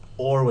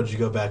 Or would you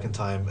go back in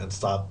time and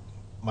stop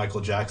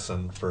Michael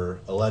Jackson for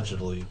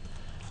allegedly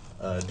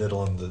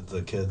diddling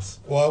the kids?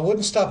 Well, I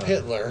wouldn't stop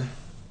Hitler.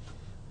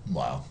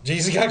 Wow.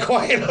 Jeez, he got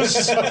quiet. I was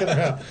just fucking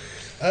around.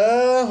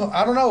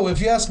 I don't know. If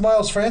you ask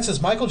Miles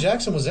Francis, Michael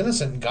Jackson was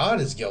innocent and God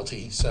is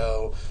guilty.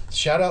 So,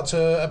 shout out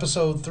to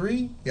episode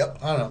 3. Yep.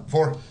 I don't know.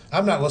 4.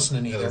 I'm not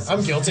listening either.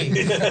 I'm guilty.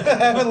 I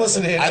haven't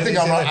listened to it. I think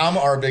I'm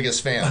our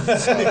biggest fan.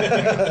 So,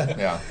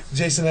 yeah.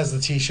 Jason has the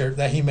T-shirt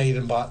that he made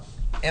and bought.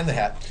 And the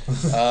hat.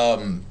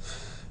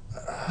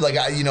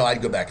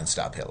 I'd go back and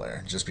stop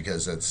Hitler just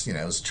because it's,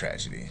 it was a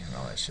tragedy and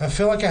all that shit. I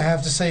feel like I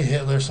have to say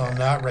Hitler, so I'm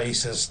not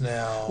racist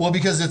now. Well,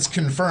 because it's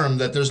confirmed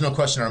that there's no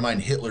question in our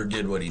mind Hitler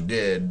did what he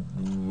did.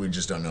 We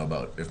just don't know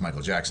about if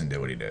Michael Jackson did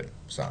what he did.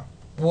 So.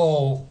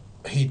 Well,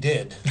 he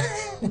did.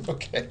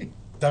 Okay.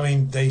 I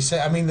mean, they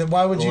say. I mean,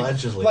 why would you?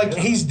 Allegedly, like,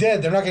 yeah. he's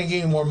dead. They're not going to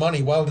give him more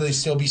money. Why would they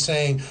still be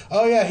saying,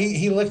 "Oh yeah,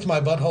 he licked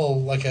my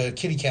butthole like a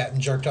kitty cat and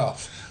jerked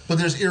off"? But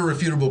there's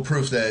irrefutable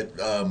proof that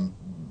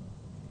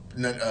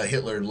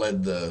Hitler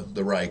led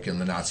the Reich and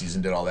the Nazis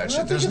and did all that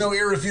shit. There's no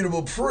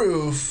irrefutable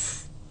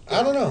proof.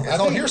 I don't know. It's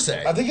all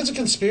hearsay. I think it's a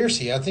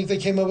conspiracy. I think they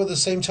came up with it the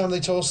same time they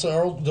told us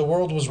the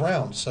world was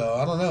round. So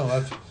I don't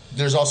know.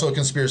 There's also a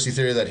conspiracy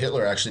theory that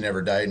Hitler actually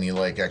never died and he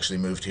actually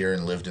moved here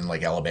and lived in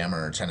Alabama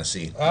or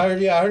Tennessee. I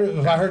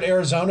heard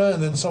Arizona,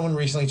 and then someone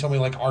recently told me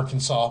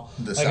Arkansas,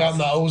 out in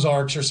the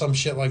Ozarks or some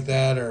shit like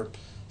that, or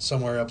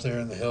somewhere up there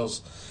in the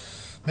hills.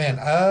 Man,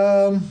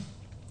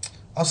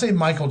 I'll say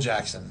Michael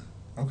Jackson.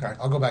 Okay.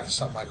 I'll go back and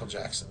stop Michael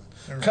Jackson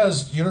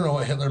because you don't know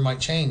what Hitler might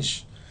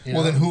change.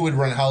 Well, then who would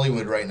run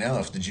Hollywood right now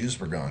if the Jews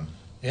were gone?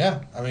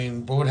 Yeah, I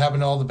mean, what would happen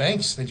to all the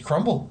banks? They'd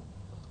crumble.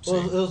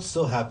 Well, it'll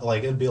still happen.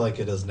 It'd be like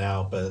it is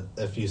now, but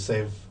if you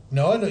save...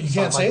 No, you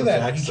can't say Michael that.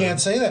 Jackson. You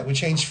can't say that. We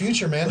change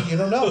future, man. You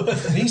don't know.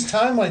 These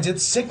timelines,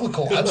 it's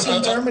cyclical. I've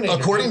seen Terminator.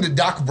 According to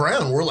Doc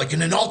Brown, we're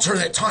in an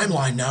alternate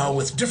timeline now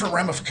with different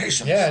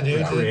ramifications. Yeah,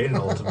 dude. Create an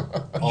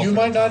You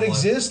might not timeline.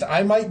 exist.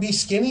 I might be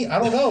skinny. I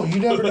don't know. You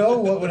never know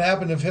what would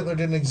happen if Hitler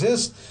didn't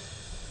exist.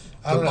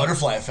 The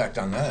butterfly effect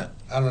on that.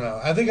 I don't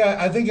know. I think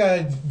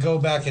I'd go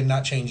back and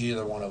not change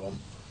either one of them.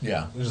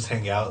 Yeah. You just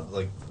hang out,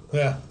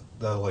 Yeah.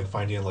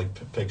 finding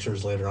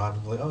pictures later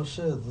on. Oh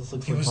shit, this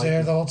looks He like was Mikey.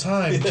 there the whole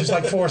time, just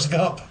like Forrest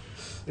Gump.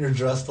 You're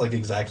dressed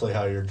exactly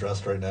how you're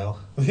dressed right now.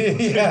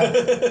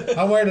 Yeah.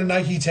 I'm wearing a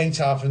Nike tank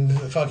top in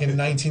fucking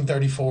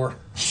 1934.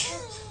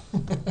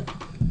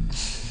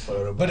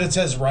 But it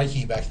says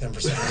Reiki back then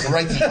for some reason.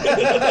 Right.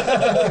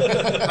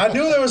 I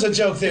knew there was a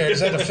joke there.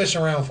 Just had to fish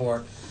around for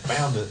it.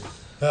 Found it.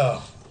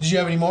 Oh. Did you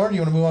have any more? Do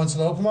you want to move on to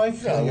the open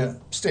mic? Yeah, we'll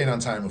stay on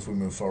time if we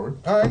move forward.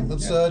 All right,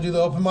 let's do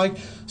the open mic.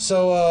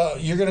 So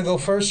you're going to go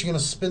first. You're going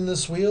to spin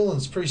this wheel, and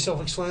it's pretty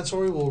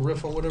self-explanatory. We'll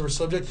riff on whatever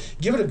subject.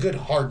 Give it a good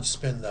hard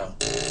spin, though.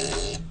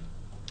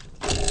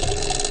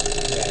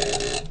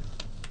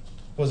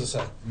 What does it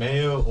say?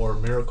 Mayo or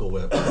Miracle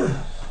Whip?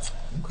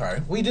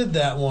 Okay. We did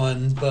that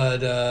one,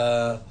 but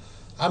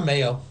I'm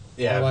mayo. by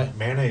the Yeah, way.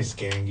 mayonnaise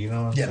gang. You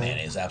know what I'm Yeah, saying?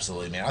 mayonnaise,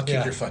 absolutely, man. I'll kick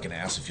Yeah. your fucking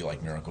ass if you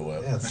like Miracle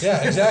Whip. Yeah, it's,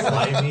 Yeah,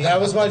 exactly. Slimy. That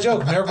was my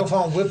joke. Miracle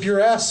Fountain, whip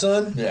your ass,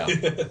 son. Yeah.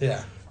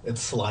 Yeah.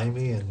 it's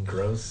slimy and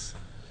gross.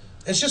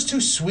 It's just too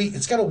sweet.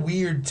 It's got a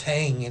weird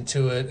tang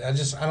into it. I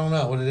don't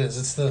know what it is.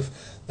 It's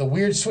the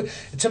weird sweet.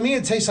 To me,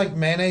 it tastes like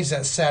mayonnaise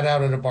that sat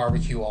out at a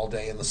barbecue all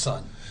day in the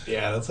sun.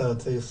 Yeah, that's how it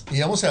tastes.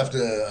 You almost have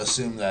to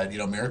assume that,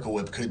 Miracle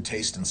Whip could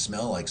taste and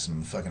smell like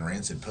some fucking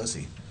rancid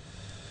pussy.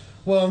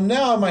 Well,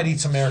 now I might eat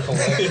some Miracle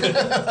Whip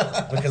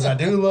because I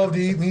do love to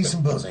eat me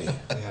some pussy.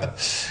 Yeah.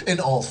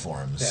 In all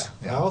forms.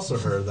 I also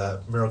heard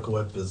that Miracle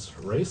Whip is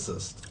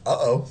racist.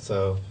 Uh-oh.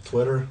 So,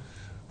 Twitter.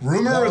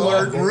 Rumor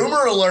alert.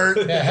 Rumor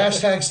alert. Yeah,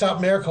 hashtag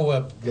stop Miracle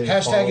Whip. Getting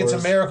Hashtag it's a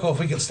followers. miracle if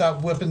we could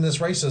stop whipping this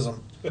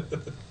racism.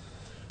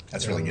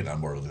 That's really getting on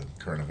board with the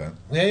current event.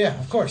 Yeah,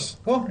 of course.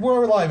 Well,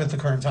 we're live at the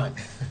current time.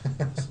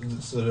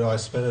 So, do I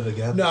spin it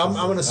again? No, I'm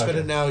going to spin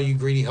it now, you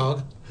greedy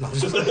hog. No, I'm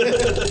just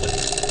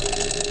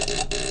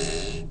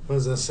what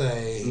does that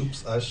say?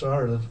 Oops, I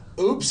sharded.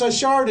 Oops, I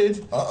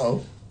sharded.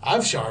 Uh-oh.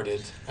 I've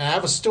sharded. I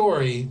have a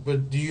story,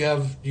 but do you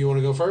want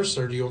to go first,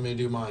 or do you want me to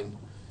do mine?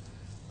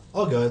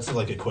 I'll go. It's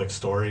like a quick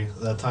story.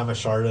 That time I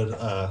sharded,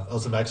 I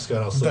was in Mexico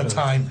and I was The sleeping.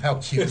 time, how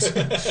cute.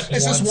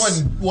 It's just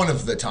one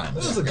of the times.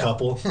 It was a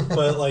couple,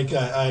 but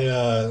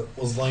I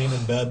was laying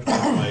in bed with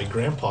my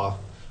grandpa.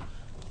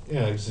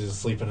 He's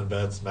just sleeping in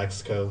bed. It's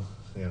Mexico.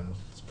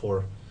 It's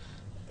poor.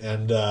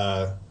 And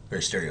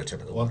Very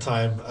stereotypical. one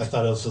time I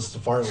thought it was just a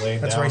fart laying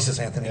That's down. racist,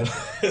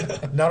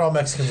 Anthony. Not all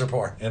Mexicans are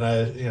poor. And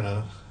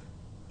I,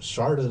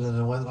 sharded and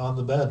it went on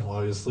the bed while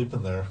he was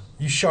sleeping there.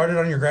 You sharded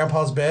on your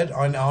grandpa's bed?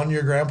 On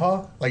your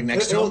grandpa? Like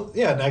next to him?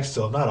 Yeah, next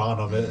to him, not on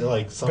him.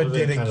 It, some But of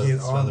did it kind of get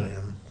on smothered.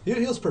 him? He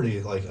was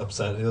pretty like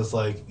upset. He was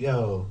like,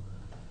 "Yo,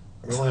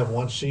 we only have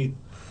one sheet."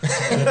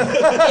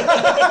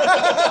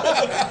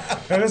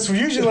 And it's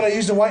usually what I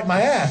use to wipe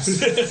my ass.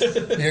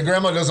 Your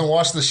grandma doesn't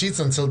wash the sheets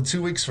until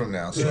 2 weeks from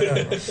now. So.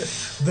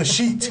 The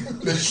sheet.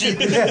 The sheet.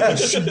 Yeah.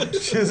 She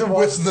doesn't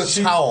wash With the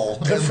sheet. towel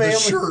The and family, the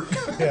shirt.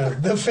 Yeah,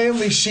 the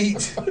family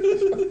sheet.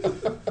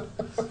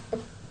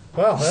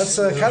 Well, that's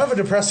kind of a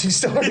depressing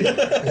story.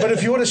 But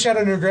if you would have shot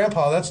on your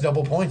grandpa, that's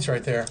double points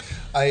right there.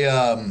 I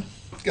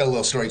got a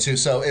little story too.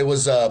 So it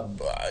was how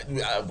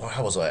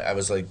was I? I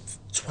was like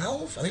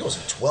 12. I think it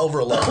was 12 or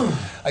 11.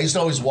 I used to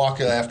always walk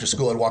after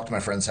school. I'd walk to my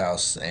friend's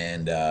house,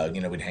 and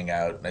we'd hang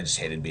out. I just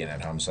hated being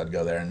at home, so I'd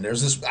go there. And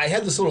I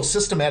had this little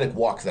systematic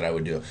walk that I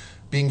would do.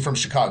 Being from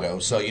Chicago,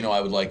 so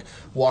I would like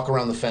walk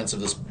around the fence of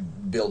this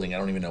building. I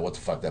don't even know what the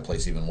fuck that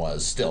place even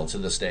was still to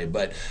this day.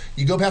 But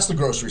you go past the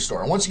grocery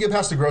store. And once you get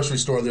past the grocery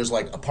store, there's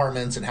like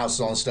apartments and houses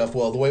and stuff.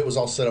 Well, the way it was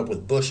all set up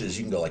with bushes,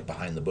 you can go like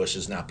behind the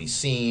bushes, not be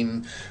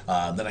seen.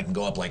 Then I can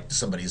go up like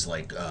somebody's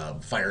like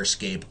fire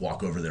escape,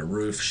 walk over their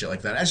roof, shit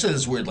like that. Actually,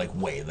 this weird like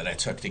way that I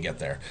took to get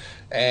there.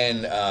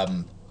 And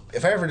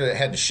if I ever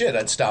had to shit,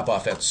 I'd stop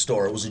off at the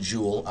store. It was a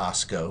Jewel,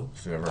 Osco,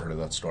 if you've ever heard of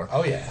that store.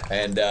 Oh, yeah.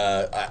 And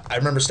I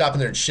remember stopping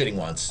there and shitting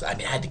once. I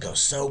mean, I had to go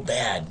so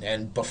bad.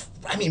 And,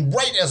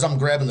 right as I'm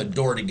grabbing the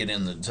door to get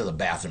into the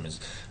bathroom,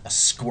 a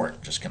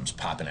squirt just comes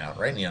popping out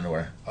right in the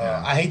underwear.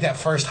 I hate that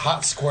first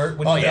hot squirt.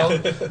 When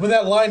when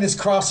that line is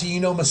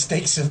crossing,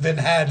 mistakes have been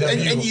had.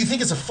 And you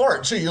think it's a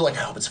fart, too. You're like,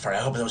 I hope it's a fart.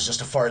 I hope it was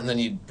just a fart. And then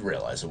you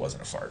realize it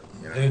wasn't a fart.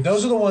 Dude,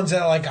 those are the ones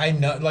that, like, I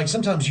know. Like,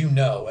 sometimes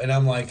and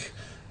I'm like...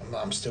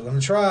 I'm still going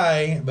to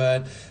try,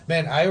 but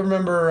man, I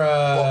remember.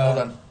 Hold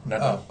on.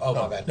 No,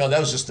 my bad. No,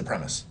 that was just the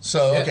premise.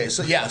 So, okay,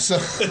 so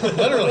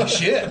literally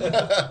shit.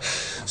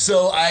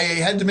 So I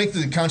had to make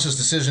the conscious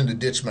decision to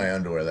ditch my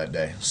underwear that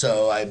day.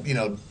 So I,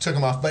 took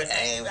them off, but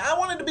I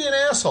wanted to be an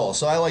asshole.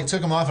 So I like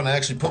took them off and I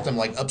actually put them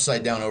like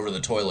upside down over the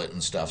toilet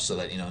and stuff so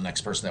that, the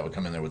next person that would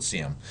come in there would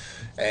see them.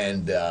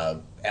 And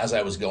as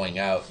I was going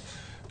out,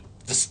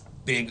 this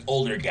big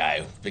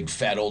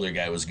fat older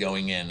guy was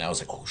going in. I was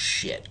like, oh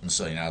shit. And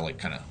so, I like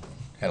kind of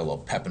had a little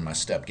pep in my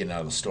step getting out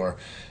of the store.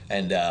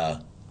 And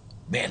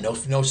man,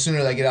 no sooner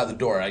did I get out the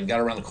door, I got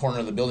around the corner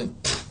of the building,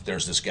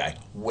 there's this guy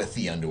with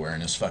the underwear in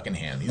his fucking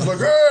hand. He's like,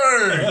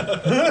 hey!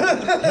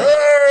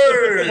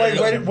 Hey!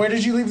 Wait, where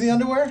did you leave the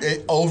underwear?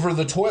 Over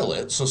the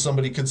toilet so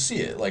somebody could see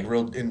it, like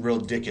in real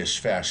dickish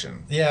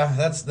fashion. Yeah,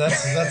 that's an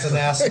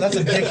ass. That's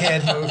a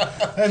dickhead move.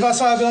 If I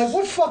saw it, I'd be like,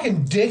 what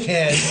fucking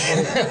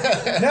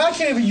dickhead? Now I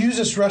can't even use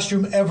this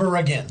restroom ever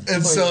again.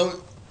 And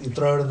so... You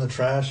throw it in the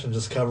trash and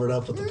just cover it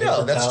up with the paper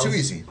No, that's towels? too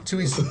easy.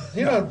 Too easy.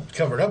 You don't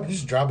cover it up. You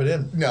just drop it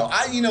in. No,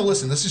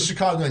 listen, this is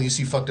Chicago and you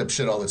see fucked up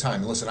shit all the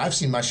time. And listen, I've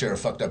seen my share of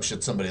fucked up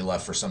shit somebody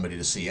left for somebody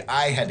to see.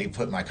 I had to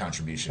put my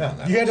contribution on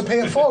that. You had to pay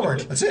it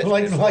forward. That's it.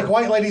 Like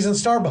white ladies in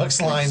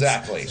Starbucks lines.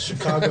 Exactly.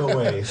 Chicago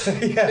way.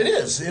 Yeah. It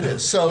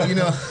is. So,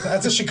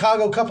 That's a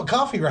Chicago cup of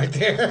coffee right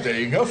there. There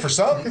you go, for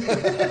some.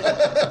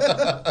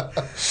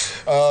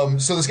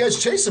 So this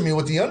guy's chasing me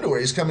with the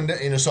underwear. He's coming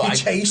down, so He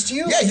chased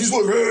you? Yeah, he's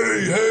like,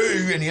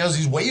 hey, and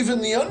he's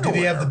waving the underwear. Did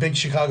he have the big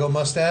Chicago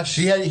mustache?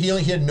 He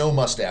had no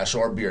mustache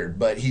or beard,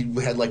 but he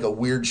had like a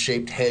weird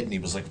shaped head, and he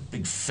was like a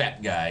big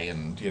fat guy,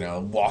 and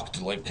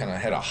walked like kind of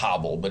had a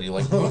hobble, but he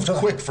like moved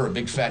quick for a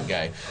big fat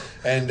guy,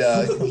 and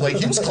like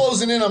he was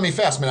closing in on me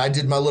fast. Man, I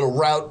did my little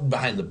route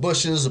behind the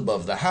bushes,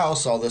 above the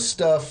house, all this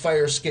stuff,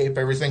 fire escape,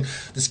 everything.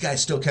 This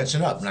guy's still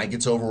catching up, and I get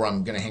to over where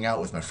I'm gonna hang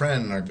out with my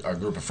friend and our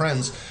group of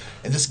friends,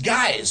 and this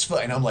guy is,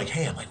 and I'm like,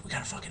 hey, we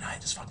gotta fucking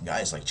hide. This fucking guy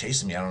is like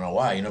chasing me. I don't know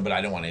why, but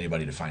I don't want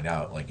anybody to find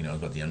out, like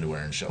about the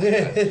underwear and shit like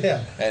that.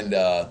 Yeah. And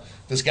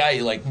this guy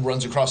like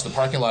runs across the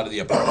parking lot of the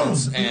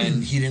apartments,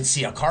 and he didn't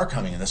see a car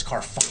coming, and this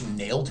car fucking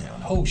nailed him.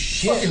 Oh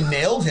shit! Fucking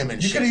nailed him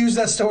and you shit. could have used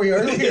that story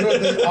earlier.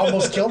 It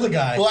almost killed a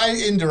guy. Well,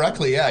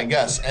 indirectly, yeah, I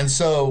guess. And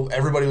so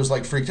everybody was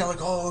like freaked out,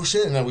 like, oh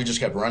shit, and then we just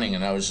kept running,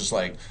 and I was just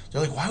like,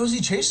 they're like, why was he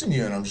chasing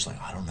you? And I'm just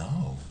like, I don't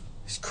know.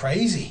 It's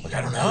crazy. Like, I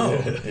don't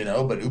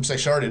know, but oops, I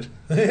sharted.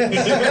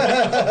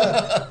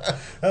 That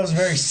was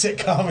very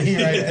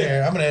sitcom-y right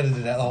there. I'm going to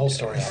edit that the whole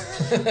story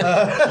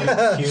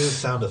out. Cue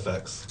sound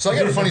effects. So I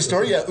got a funny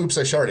story. Yeah, oops,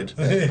 I sharted.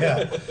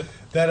 Yeah.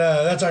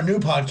 That's our new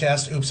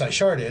podcast, Oops, I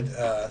Sharted.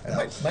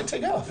 It might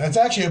take off. That's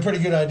actually a pretty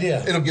good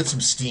idea. It'll get some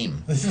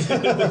steam. It's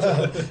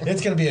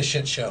going to be a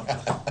shit show.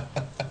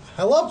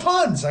 I love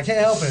puns. I can't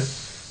help it.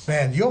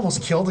 Man, you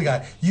almost killed a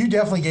guy. You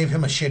definitely gave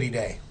him a shitty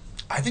day.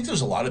 I think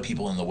there's a lot of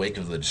people in the wake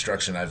of the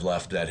destruction I've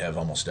left that have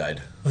almost died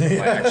from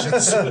my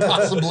actions,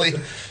 possibly.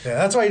 Yeah,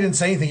 that's why you didn't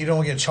say anything. You don't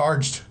want to get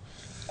charged.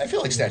 I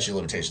feel like statute of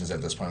limitations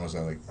at this point was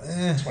like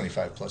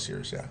 25 plus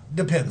years, yeah.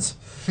 Depends.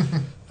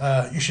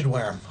 You should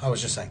wear them. I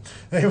was just saying.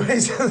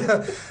 Anyways,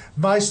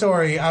 my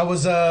story, I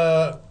was,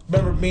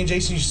 remember me and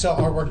Jason used to sell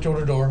artwork door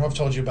to door. I've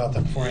told you about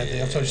that before,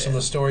 Anthony. I've told you some of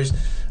the stories.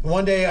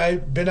 One day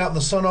I'd been out in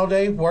the sun all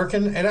day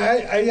working, and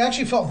I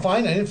actually felt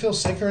fine. I didn't feel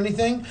sick or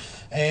anything.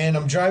 And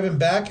I'm driving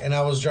back, and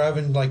I was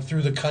driving like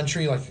through the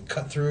country, like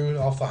cut through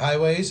off the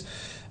highways.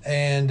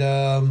 And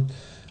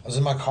I was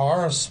in my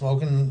car, I was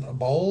smoking a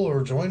bowl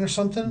or a joint or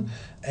something,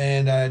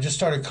 and I just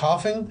started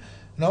coughing.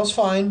 And I was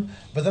fine,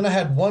 but then I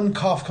had one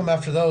cough come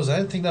after those. I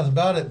didn't think nothing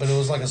about it, but it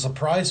was like a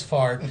surprise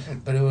fart.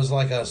 But it was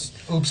like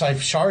oops, I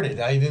farted.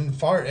 I didn't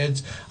fart.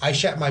 I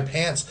shat my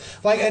pants.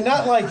 Like, and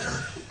not like...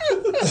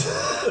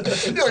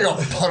 You're like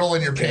a puddle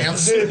in your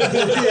pants.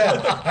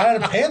 Yeah, I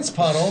had a pants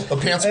puddle.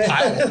 A pants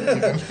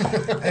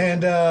pile.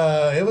 And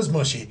it was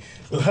mushy.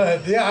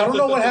 But yeah, I don't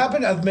know what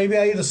happened. Maybe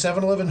I ate a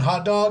 7-Eleven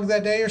hot dog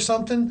that day or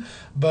something.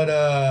 But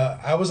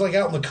I was like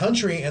out in the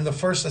country, and the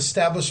first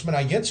establishment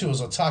I get to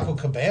was a Taco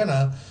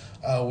Cabana.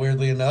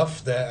 Weirdly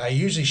enough, that I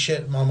usually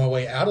shit on my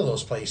way out of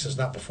those places,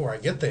 not before I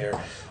get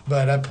there.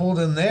 But I pulled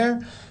in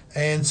there,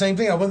 and same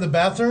thing. I went in the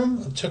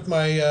bathroom, took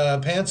my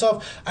pants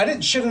off. I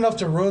didn't shit enough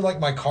to ruin like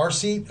my car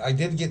seat. I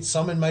did get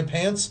some in my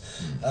pants.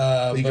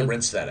 You can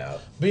rinse that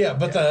out. But yeah,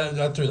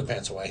 I threw the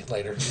pants away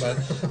later. But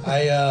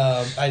I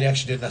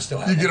actually didn't. I still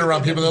have. You them. get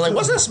around people, they're like,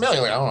 "What's that smell?"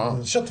 You're like, "I don't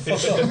know." Shut the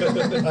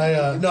fuck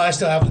up. No, I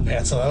still have the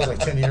pants. So that was like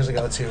 10 years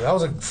ago too. I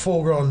was a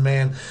full-grown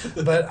man.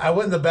 But I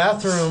went in the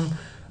bathroom.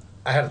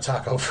 I had a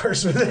taco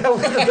first, but then I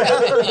went to the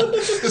bathroom.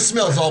 The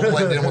smell is all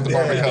blended in with the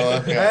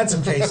barbacoa. I had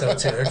some queso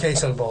too. Their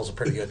queso bowls are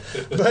pretty good.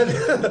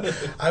 But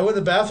I went to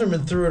the bathroom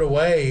and threw it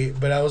away,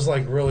 but I was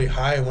like really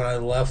high when I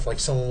left. Like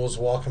someone was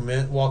walking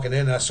in,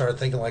 and I started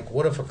thinking like,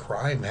 what if a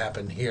crime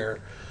happened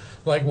here?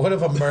 Like, what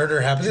if a murder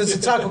happens? It's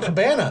a Taco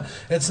Cabana.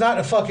 It's not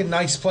a fucking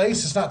nice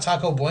place. It's not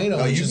Taco Bueno.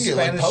 No, you which can is get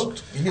Spanish. like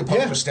poked. You can get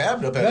poked or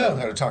stabbed up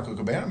at a Taco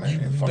Cabana,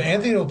 man.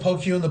 Anthony will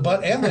poke you in the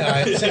butt and the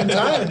eye at the same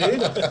time,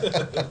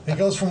 dude. He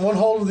goes from one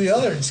hole to the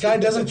other. This guy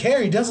doesn't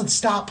care. He doesn't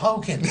stop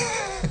poking.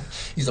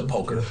 He's a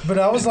poker. But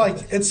I was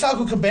like, it's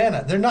Taco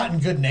Cabana. They're not in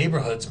good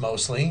neighborhoods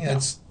mostly. No.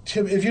 It's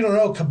if you don't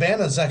know,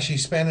 Cabana is actually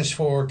Spanish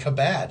for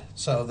kabad,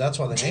 so that's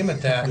why they name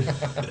it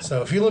that.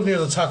 So if you live near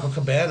the Taco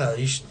Cabana,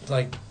 you should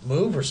like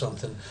move or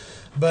something.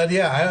 But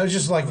yeah, I was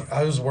just like,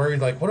 I was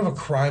worried, like, what if a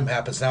crime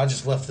happens? Now I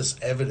just left this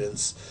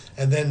evidence,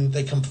 and then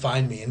they come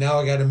find me, and now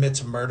I got to admit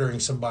to murdering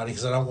somebody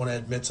because I don't want to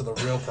admit to the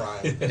real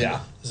crime.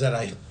 Yeah. Is that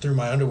I threw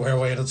my underwear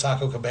away at a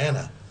Taco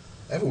Cabana.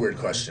 I have a weird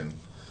question.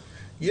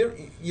 You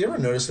ever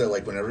notice that,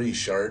 like, whenever you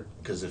shart,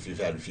 because if you've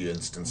had a few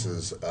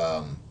instances,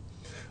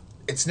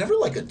 it's never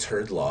like a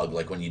turd log,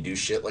 like when you do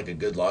shit, like a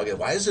good log.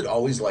 Why is it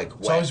always like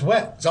wet? It's always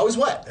wet. It's always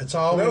wet. It's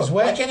always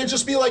wet. Why can't it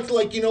just be like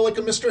like a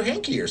Mr.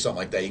 Hanky or something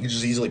like that? You can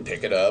just easily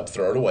pick it up,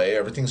 throw it away,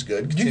 everything's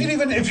good. You can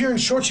even, if you're in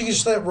shorts, you can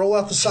just let it roll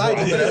out the side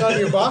and put it on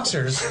your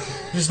boxers.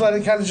 Just let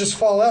it kind of just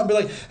fall out and be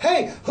like,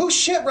 hey, who's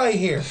shit right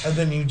here? And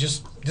then you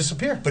just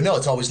disappear. But no,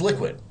 it's always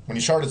liquid. When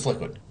you shart, it's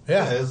liquid.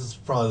 Yeah. It's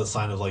probably the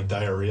sign of like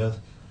diarrhea.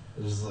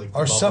 Just, like,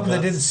 Or something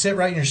that didn't sit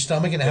right in your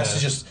stomach and it has to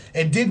just,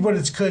 it did what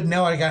it could.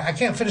 Now I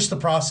can't finish the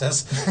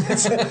process.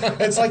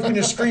 It's like when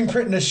you're screen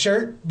printing a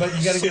shirt, but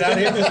you got to get out of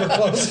here because we're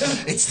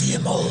closing. It's the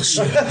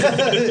emulsion.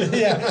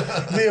 Yeah,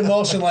 the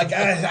emulsion. Like,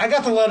 I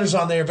got the letters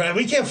on there, but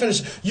we can't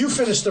finish. You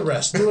finish the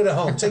rest. Do it at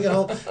home. Take it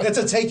home. It's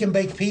a take and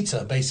bake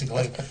pizza,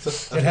 basically.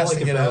 It has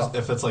to get out.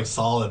 If it's like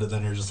solid,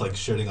 then you're just like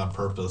shitting on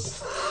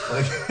purpose.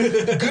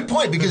 Like, good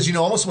point, because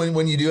almost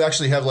when you do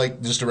actually have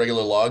like just a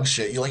regular log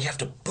shit, you have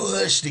to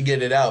push to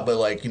get it out. But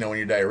like when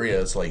you're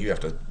diarrhea, it's like you have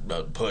to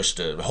push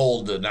to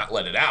hold to not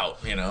let it out.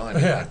 I mean,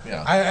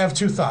 yeah. I have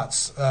two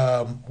thoughts.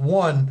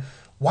 One,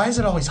 why is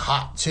it always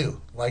hot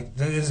too? Like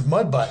it's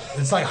mud butt.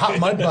 It's like hot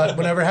mud butt.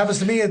 Whenever it happens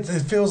to me, it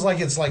feels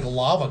like it's like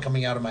lava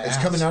coming out of my ass.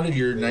 It's coming out of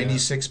your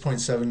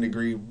 96.7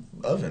 degree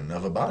oven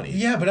of a body.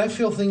 Yeah, but I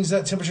feel things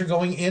that temperature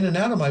going in and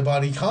out of my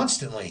body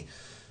constantly.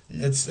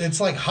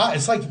 It's like hot.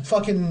 It's like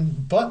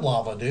fucking butt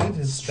lava, dude.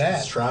 It's bad.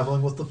 It's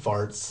traveling with the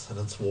farts, and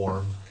it's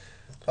warm.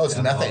 Oh, it's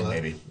methane,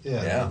 maybe.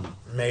 Yeah.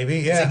 Maybe,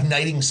 yeah. It's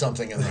igniting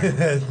something in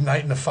there.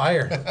 Igniting a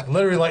fire.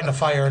 Literally lighting a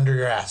fire under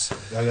your ass.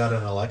 I got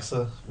an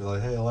Alexa. Be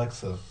like, hey,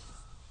 Alexa.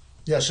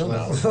 Yeah, she'll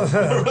know.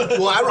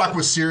 Well, I rock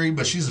with Siri,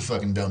 but she's a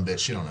fucking dumb bitch.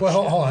 She don't know.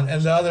 Well, hold on.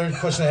 And the other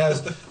question I have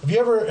is, have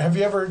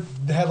you ever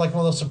had like one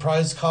of those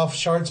surprise cough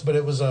sharts, but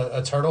it was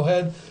a turtle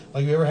head?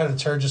 Like, you ever had a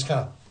turd just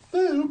kind of,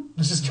 boop,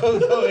 just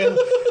go in?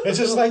 It's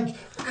just like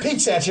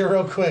peeks at you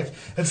real quick.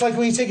 It's like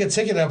when you take a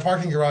ticket at a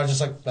parking garage,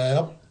 it's like,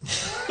 well.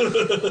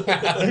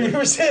 Have you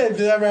ever said,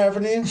 did that ever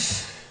happen to you?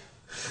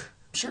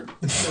 Sure.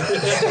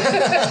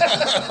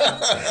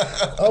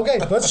 Okay,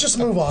 let's just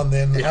move on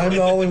then. I'm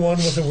the only one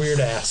with a weird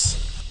ass.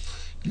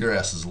 Your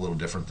ass is a little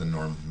different than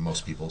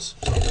most people's.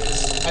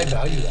 I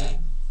value that.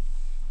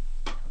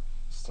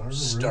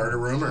 Start a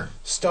rumor.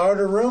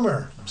 Start a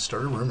rumor.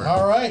 Start a rumor.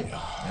 All right.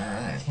 All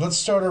right. Let's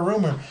start a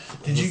rumor.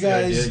 Did you The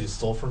guys idea you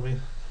stole from me?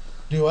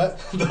 do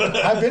what?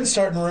 I've been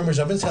starting rumors.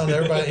 I've been telling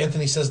everybody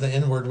Anthony says the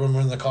N-word when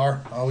we're in the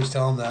car. I always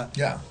tell him that.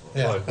 Yeah.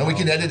 Yeah. And we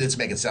can edit it to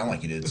make it sound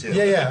like you did too.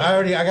 Yeah.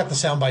 I got the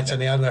sound bites on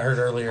the end I heard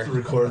earlier.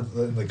 Record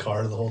in the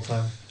car the whole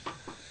time.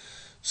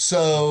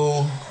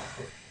 So,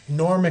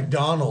 Norm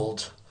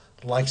Macdonald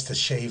likes to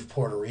shave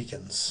Puerto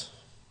Ricans.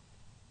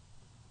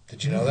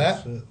 Did you know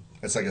that? Shit.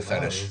 it's like a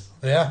fetish.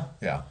 Yeah.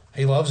 Yeah.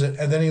 He loves it.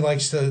 And then he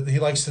likes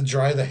to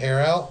dry the hair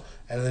out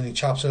and then he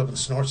chops it up and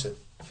snorts it.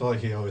 I feel like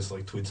he always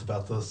like tweets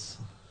about this.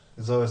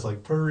 He's always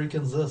like, Puerto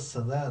Rican's this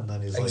and that, and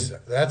then he's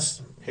like,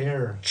 That's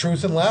hair.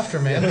 truth and laughter,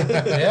 man.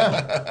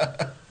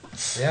 Yeah.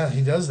 Yeah,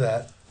 he does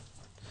that.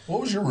 What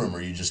was your rumor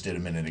you just did a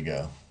minute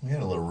ago? We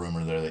had a little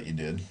rumor there that you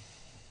did.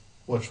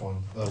 Which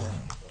one?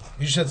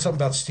 You said something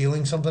about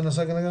stealing something a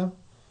second ago?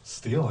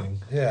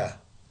 Stealing. Yeah.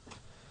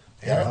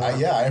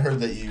 I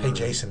heard that you. Hey,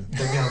 Jason.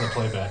 Put me on the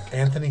playback.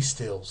 Anthony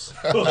steals.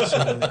 So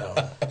you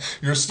know.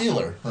 You're a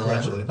stealer.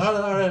 Allegedly.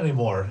 Not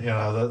anymore. You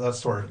know, that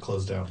store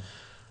closed down.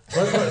 We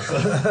all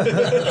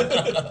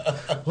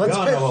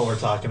know what we're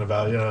talking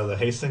about. You know, the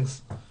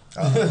Hastings.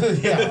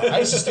 Yeah, I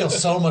used to steal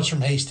so much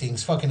from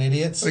Hastings. Fucking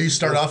idiots. So you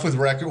start off with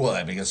record. Well,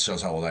 I mean, it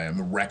shows how old I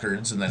am.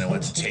 Records, and then it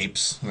went to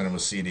tapes, and then it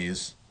was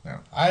CDs. Yeah.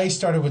 I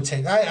started with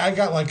tapes. I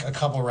got like a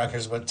couple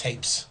records, but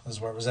tapes is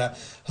where it was at.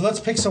 So let's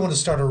pick someone to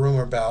start a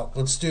rumor about.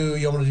 You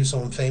want to do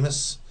someone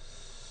famous?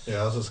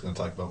 Yeah, I was just going to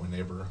talk about my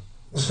neighbor.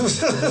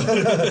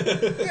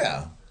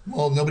 Yeah.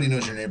 Well, nobody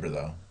knows your neighbor,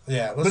 though.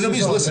 Yeah. But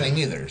nobody's listening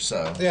either,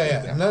 so.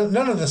 Yeah.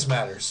 None of this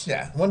matters.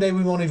 Yeah. One day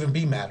we won't even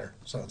be matter,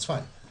 so it's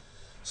fine.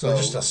 So We're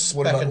just a speck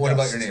what of about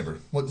dust. your neighbor?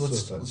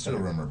 Let's do a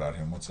rumor about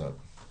him. What's up?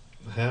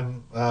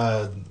 Him?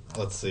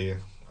 Let's see.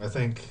 I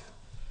think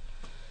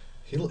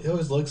he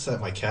always looks at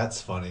my cats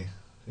funny.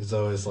 He's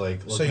always like.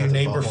 So your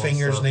neighbor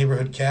fingers stuff.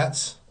 neighborhood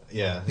cats?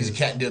 Yeah. He's a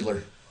cat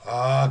diddler.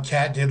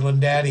 Cat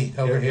diddling daddy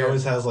over He here.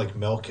 always has like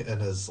milk in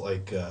his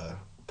like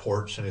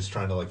porch, and he's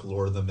trying to like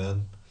lure them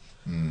in.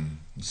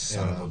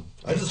 Son of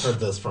a. I just heard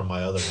this from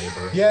my other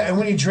neighbor. Yeah, and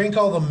when you drink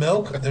all the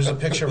milk, there's a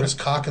picture of his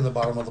cock in the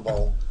bottom of the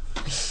bowl.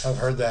 I've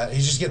heard that.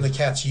 He's just getting the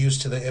cats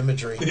used to the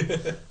imagery.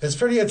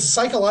 It's a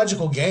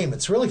psychological game.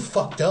 It's really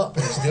fucked up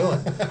what he's doing.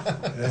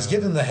 And he's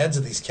getting in the heads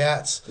of these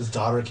cats. His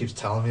daughter keeps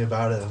telling me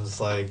about it, and it's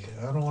like,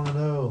 I don't want to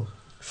know.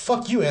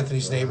 Fuck you,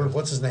 Anthony's neighbor.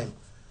 What's his name?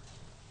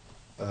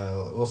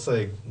 We'll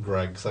say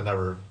Greg, because I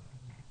never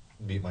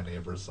beat my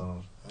neighbors.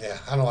 So. Yeah,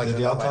 I don't like Did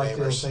that y'all about my talk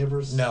to those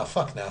neighbors? No,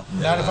 fuck no.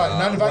 Not if I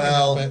can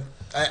help it.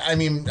 I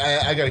mean,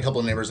 I got a couple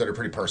of neighbors that are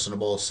pretty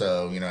personable,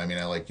 so,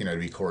 I like, to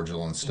be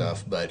cordial and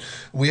stuff, but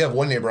we have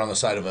one neighbor on the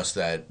side of us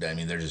that,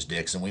 they're just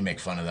dicks, and we make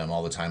fun of them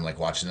all the time, like,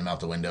 watching them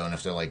out the window, and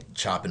if they're, like,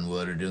 chopping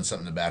wood or doing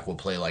something in the back, we'll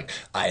play, like,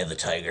 Eye of the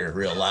Tiger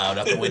real loud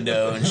out the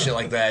window and shit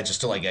like that,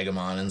 just to, like, egg them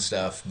on and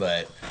stuff,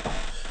 but,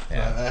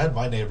 yeah. I had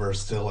my neighbor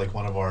steal, like,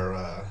 one of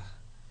our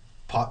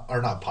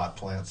not pot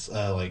plants,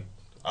 the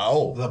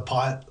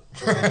pot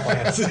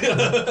plants.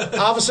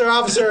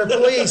 Officer,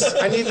 police,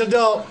 I need an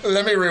adult.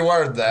 Let me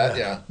reword that,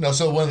 yeah. No,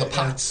 so one of the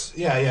pots.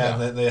 Yeah,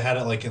 and then they had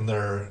it, like, in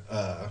their...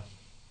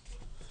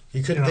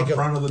 You couldn't in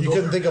front of the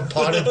door. think of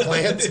potted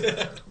plants?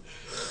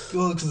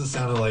 Well, because it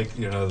sounded like,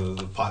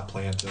 the pot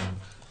plant and,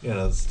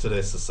 it's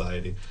today's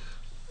society.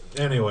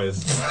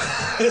 Anyways.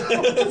 What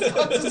the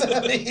fuck does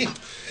that mean?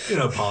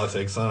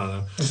 Politics,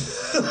 I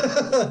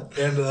don't know.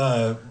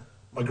 And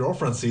my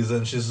girlfriend sees it,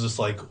 and she's just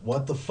like,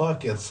 what the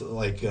fuck? It's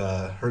like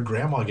her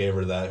grandma gave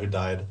her that, who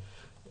died.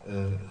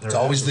 It's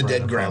always the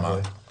dead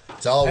grandma.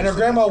 It's always and her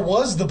grandma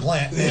was the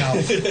plant now.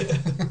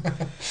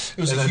 It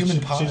was a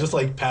human pot. She just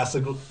like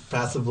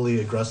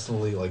passively,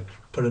 aggressively like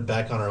put it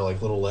back on her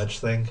like little ledge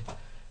thing.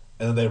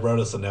 And then they wrote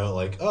us a note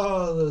like,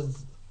 oh,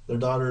 their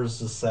daughter's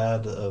just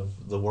sad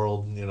of the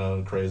world,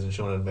 crazy, and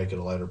she wanted to make it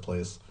a lighter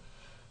place.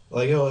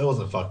 Like, it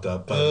wasn't fucked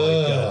up,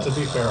 but, to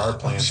be fair, our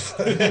plant...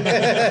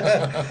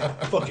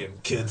 fucking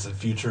kids and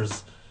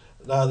futures.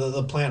 No,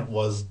 the plant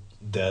was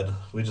dead.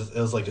 It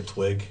was like a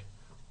twig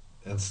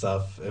and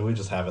stuff, and we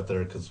just have it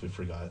there because we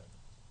forgot.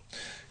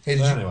 Hey,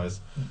 anyways.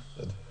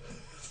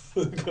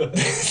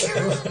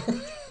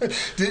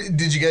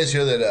 Did you guys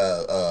hear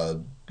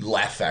that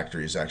Laugh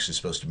Factory is actually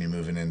supposed to be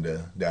moving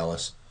into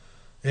Dallas?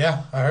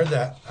 Yeah, I heard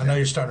that. I know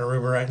you're starting a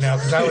rumor right now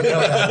because I would know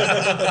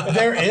that.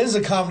 There is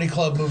a comedy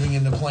club moving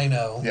into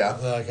Plano. Yeah.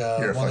 Like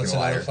You're a one fucking that's in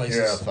liar. other places.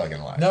 You're a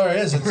fucking liar. No, there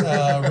is. It's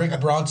Rick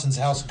Bronson's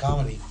House of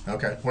Comedy.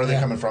 Okay. Where are they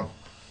coming from?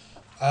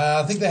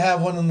 I think they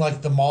have one in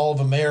like the Mall of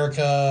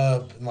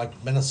America, in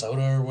like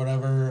Minnesota or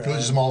whatever.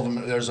 There's one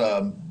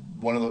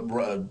of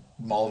the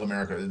Mall of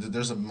America.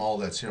 There's a mall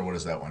that's here. What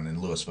is that one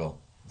in Louisville?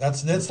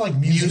 That's like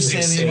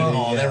Music City.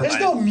 Mall. Yeah. There's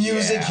no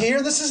music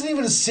here. This isn't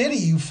even a city,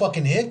 you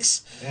fucking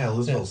hicks. Yeah,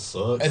 Louisville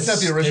sucks. It's not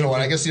the original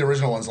one. I guess the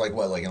original one's like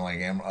what, like in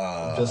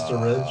Vista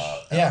Ridge?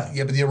 Yeah.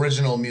 Yeah, but the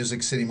original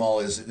Music City Mall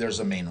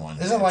there's a main one.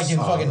 Isn't it like in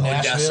fucking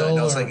Nashville? Odessa.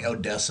 No, it's or- like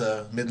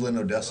Odessa, Midland,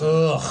 Odessa.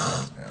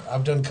 Ugh.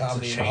 I've done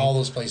comedy in all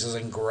those places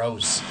and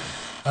gross.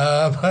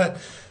 But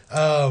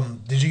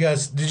did you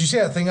see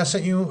that thing I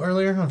sent you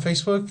earlier on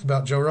Facebook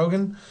about Joe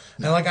Rogan?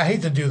 And like, I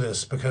hate to do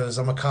this because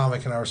I'm a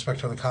comic and I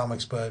respect other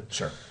comics, but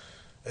Sure.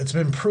 it's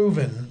been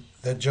proven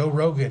that Joe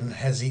Rogan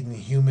has eaten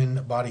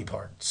human body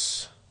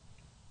parts.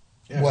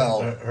 Yeah,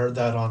 Well, I heard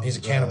that on he's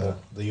a cannibal.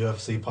 The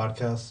UFC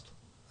podcast.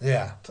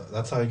 Yeah.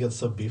 That's how he gets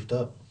so beefed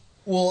up.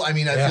 Well, I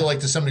mean, I Yeah. feel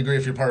like to some degree,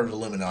 if you're part of the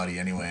Illuminati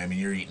anyway, I mean,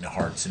 you're eating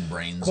hearts and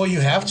brains. Well, you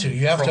have to.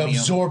 You have to Chromium.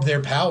 absorb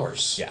their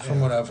powers. Yeah.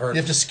 From what I've heard.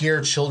 You have to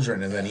scare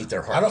children and then eat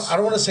their I hearts.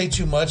 don't want to say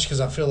too much because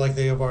I feel like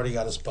they have already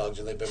got us bugged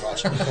and they've been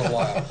watching me for a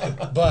while.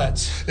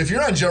 But If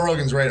you're on Joe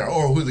Rogan's radar,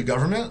 or who, the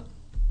government?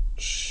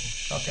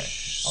 Okay.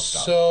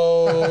 stop.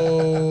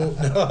 So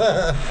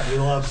We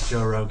love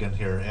Joe Rogan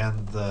here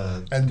and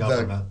the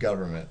government. The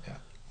government, yeah.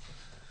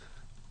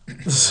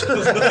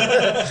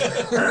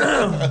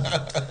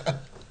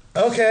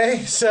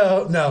 okay,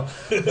 so no,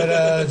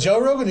 but Joe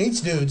Rogan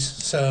eats dudes,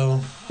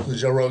 so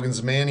Joe Rogan's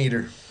a man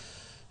eater.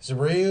 he's a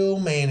real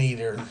man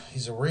eater. He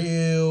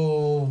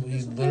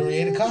literally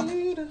ate a cock.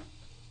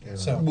 Yeah.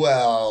 So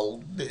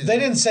Well, they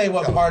didn't say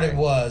what part it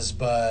was,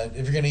 but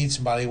if you're gonna eat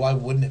somebody, why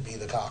wouldn't it be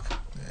the cock?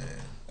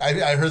 I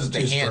heard that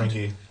the Too hand.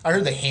 stringy. I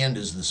heard the hand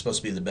is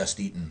supposed to be the best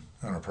eaten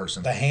on a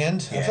person. The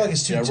hand? I feel like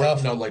it's too Yeah,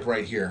 tough. No, like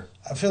right here.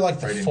 I feel like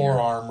the Right in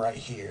forearm right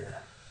here.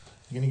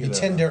 You're gonna The get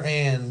tender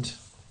and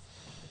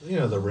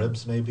The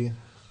ribs maybe.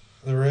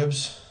 the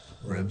ribs,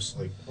 ribs.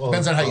 Like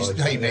Depends on how you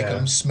probably, make yeah.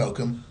 them. Smoke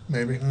them,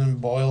 maybe. and then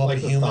boil up Like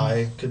a the human.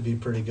 thigh could be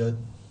pretty good.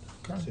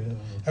 Okay. Too.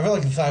 I feel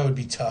like the thigh would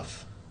be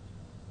tough.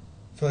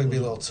 I feel like it'd be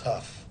a little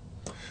tough.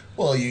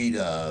 Well, you eat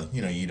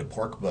you eat a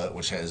pork butt,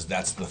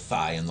 that's the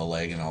thigh and the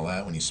leg and all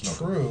that when you smoke.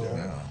 True.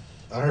 Yeah.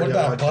 I heard What you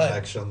have about a butt?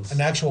 connections.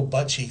 An actual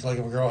butt cheek, like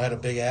if a girl had a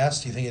big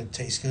ass, do you think it'd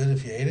taste good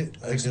if you ate it?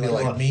 think it's do gonna be A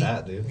like lot meat?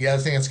 fat, dude. Yeah, I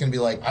think it's gonna be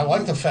like. I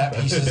like the fat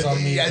pieces on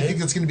meat. Yeah, I dude.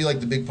 think it's gonna be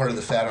like the big part of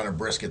the fat on a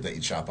brisket that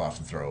you chop off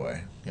and throw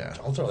away. Yeah.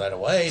 Don't throw that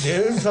away,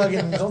 dude.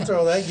 Fucking don't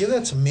throw that. Give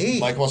that to me.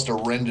 Mike wants to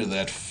render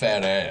that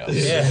fat ass.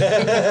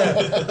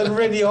 Yeah.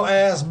 Rid your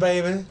ass,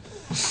 baby.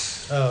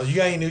 Oh, you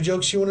got any new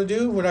jokes you want to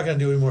do? We're not gonna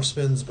do any more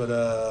spins, but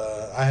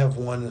I have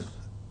one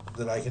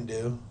that I can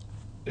do.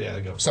 Yeah,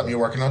 go. For Something it. you're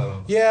working on?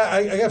 So, Yeah,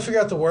 I got to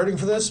figure out the wording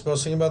for this. I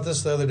was thinking about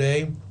this the other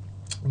day.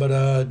 But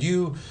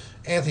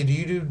Anthony, do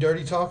you do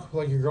dirty talk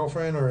like your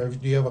girlfriend, or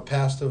do you have a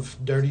past of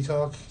dirty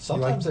talk?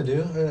 sometimes I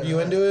do. You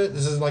into it?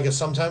 Is it like a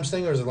sometimes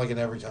thing, or is it like an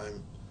every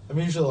time? I'm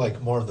usually like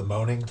more of the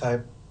moaning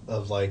type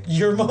of like.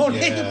 You're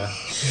moaning? Yeah,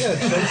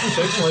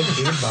 chicks like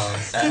dude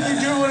moans. Can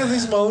you do one of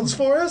these moans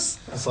for us?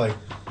 It's like,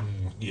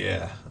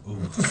 yeah. Ooh.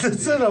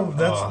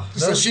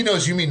 So she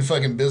knows you mean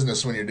fucking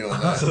business when you're doing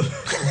that.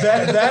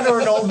 that or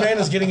an old man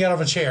is getting out of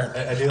a chair.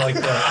 I do like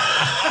that.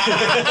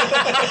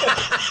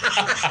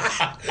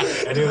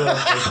 I do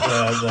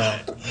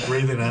the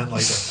breathing in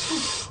like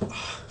the,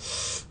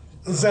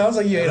 It sounds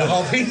like you ate a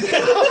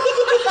jalapeno.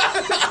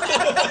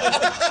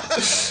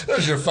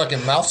 Is your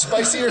fucking mouth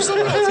spicy or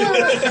something?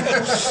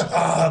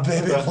 Ah,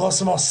 baby, pour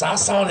some more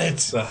sauce on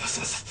it.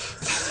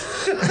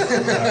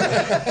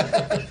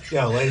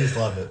 yeah, ladies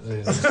love it.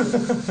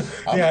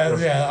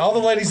 Yeah. All the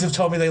ladies have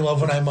told me they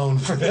love when I moan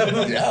for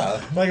them.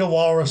 Yeah. Like a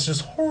walrus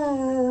just.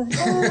 But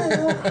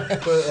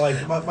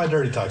like my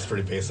dirty talk's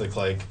pretty basic.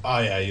 Like, oh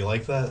yeah, you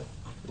like that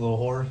little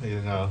whore?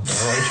 You know,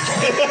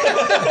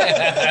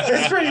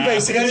 It's pretty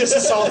basic. I just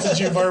assaulted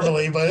you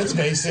verbally, but it's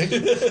basic.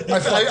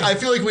 I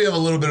feel like we have a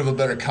little bit of a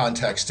better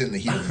context in the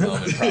heat of the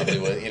moment, probably.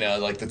 With,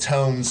 like the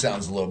tone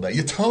sounds a little better.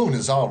 Your tone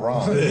is all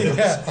wrong.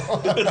 Yeah.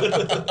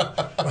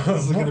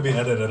 this is gonna be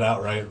edited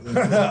out, right?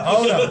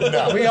 Oh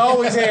no. We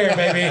always air,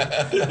 baby.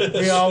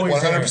 We always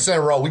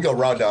 100% raw. We go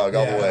raw dog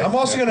all the way. I'm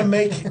also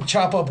gonna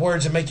chop up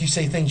words and make you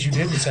say things you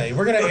didn't say.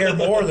 We're gonna air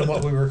more than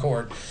what we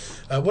record.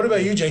 What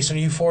about you, Jason? Are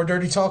you for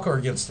dirty talk or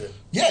against it?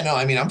 Yeah, no,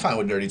 I mean, I'm fine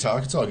with dirty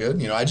talk. It's all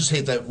good. I just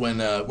hate that when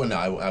I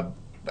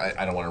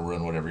don't want to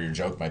ruin whatever your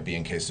joke might be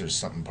in case there's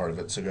something part of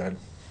it. So go ahead.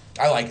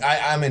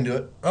 I'm into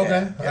it.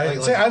 Okay.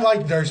 Yeah. I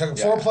like dirty talk.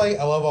 Yeah. Foreplay,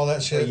 I love all that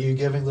Are shit. you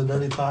giving the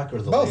dirty talk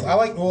or the Both.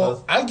 lady?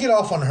 Both. I get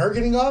off on her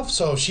getting off,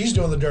 so if she's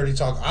doing the dirty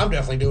talk, I'm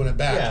definitely doing it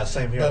back. Yeah,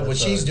 same here. But when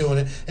That's she's doing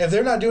it, if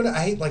they're not doing it,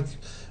 I hate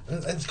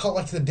it's called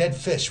like the dead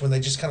fish when they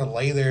just kind of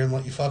lay there and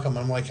let you fuck them.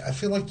 I'm like, I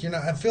feel like you're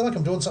not. I feel like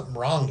I'm doing something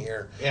wrong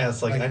here. Yeah,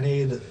 it's like I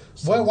need.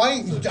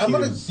 Why? Do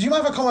you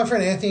mind if I call my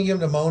friend Anthony and give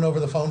him to moan over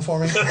the phone for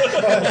me?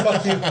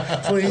 Fuck you,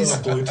 please.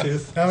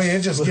 Bluetooth. I mean,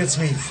 it just gets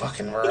me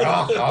fucking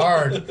rock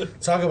hard.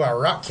 Talk about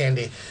rock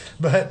candy.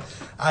 But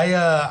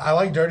I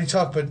like dirty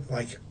talk, but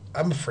like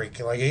I'm a freak.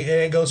 Like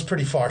it goes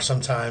pretty far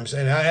sometimes,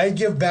 and I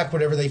give back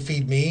whatever they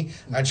feed me.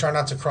 I try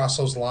not to cross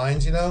those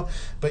lines,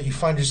 But you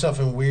find yourself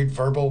in weird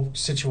verbal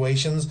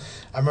situations.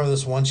 I remember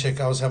this one chick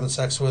I was having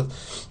sex with,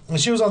 and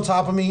she was on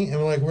top of me,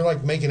 and we're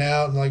like making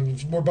out, and like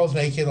we're both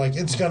naked, like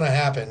it's gonna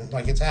happen,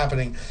 like it's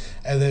happening,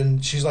 and then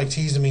she's like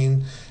teasing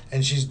me.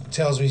 And she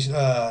tells me, she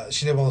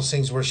did one of those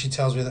things where she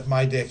tells me that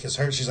my dick is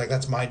hers. She's like,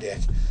 that's my dick.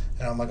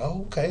 And I'm like,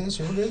 oh, okay, that's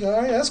your dick. All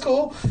right, that's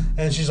cool.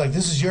 And she's like,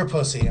 this is your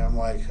pussy. And I'm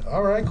like,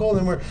 all right, cool. And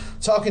then we're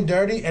talking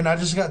dirty, and I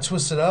just got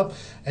twisted up.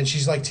 And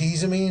she's like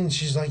teasing me, and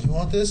she's like, you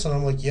want this? And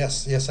I'm like,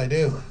 yes, I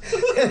do.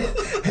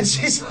 And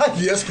she's like,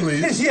 yes,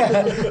 please.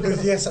 Yeah,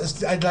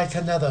 yes, I'd like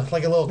another,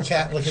 like a little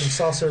cat looking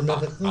saucer.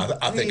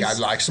 I think I'd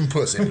like some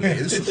pussy,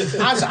 please.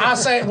 I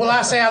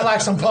say I'd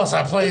like some pussy,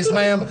 please,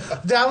 ma'am.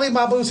 Did I leave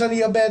my boots under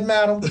your bed,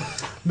 madam?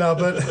 No,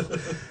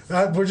 but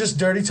We're just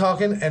dirty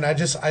talking, and I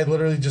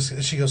literally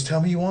just, she goes,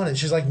 tell me you want it.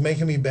 She's like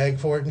making me beg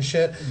for it and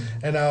shit.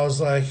 And I was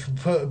like,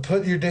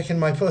 put your dick in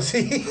my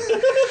pussy.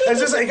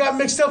 It got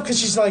mixed up because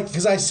she's like,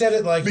 because I said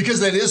it like.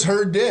 Because that is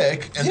her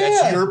dick, and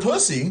that's your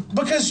pussy.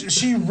 Because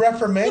she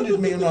reprimanded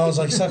me, and I was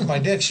like, suck my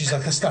dick. She's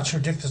like, that's not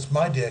your dick, that's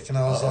my dick. And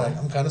I was like,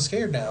 I'm kind of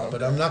scared now,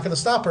 but I'm not going to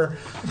stop her.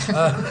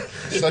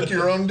 Suck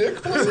your own dick,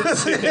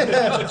 please.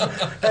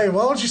 Hey,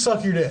 why don't you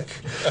suck your dick?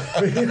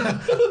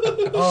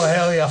 Oh,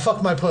 hell yeah,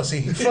 fuck my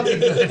pussy. Fucking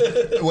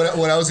good.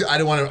 When I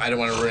didn't want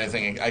to ruin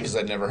anything because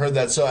I'd never heard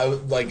that.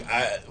 So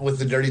with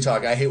the dirty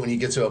talk, I hate when you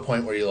get to a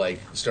point where you like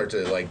start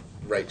to like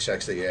write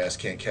checks that your ass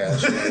can't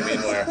cash. You know what I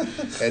mean? Where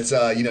it's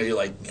you're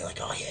like,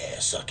 oh yeah,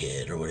 suck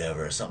it or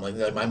whatever or something like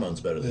that. My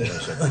moan's better than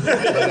yours.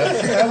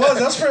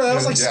 that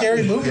was like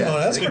scary movie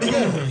mode. That's pretty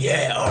good.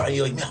 Yeah, all right.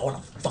 You're like, no, I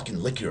want to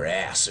fucking lick your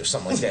ass or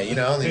something like that. You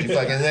know? And then you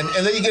fucking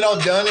and then you get all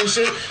done and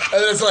shit. And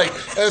then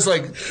it's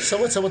like, so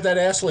what's up with that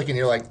ass licking?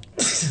 You're like,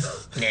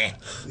 nah.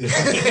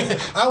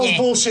 I was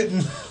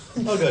bullshitting.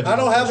 I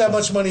don't have that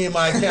much money in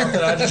my account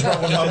that I just rub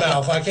with my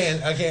mouth. I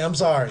can't. I'm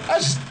sorry. I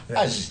was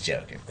just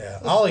joking. Yeah,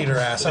 I'll eat her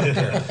ass. I don't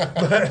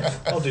care.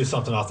 I'll do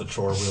something off the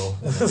chore wheel.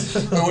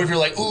 Or what if you're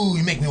like, ooh,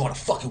 you make me want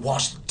to fucking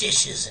wash the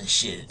dishes and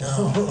shit.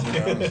 Oh,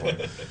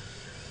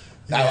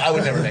 I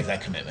would never make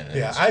that commitment.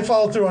 Yeah, I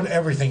followed through on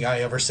everything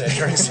I ever said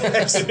during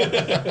sex.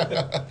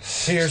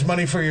 Here's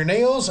money for your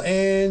nails,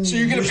 and so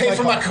you're gonna pay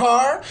for my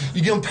car?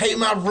 You're gonna pay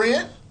my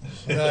rent?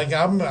 Like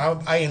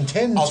I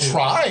intend to. I'll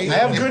try. I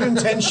have good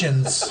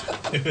intentions.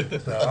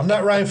 No, I'm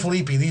not Ryan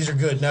Felipe. These are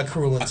good, not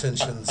cruel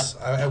intentions.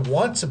 I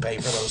want to pay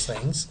for those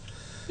things.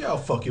 Yeah, I'll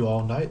fuck you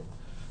all night.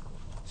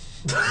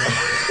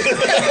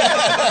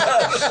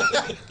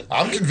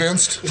 I'm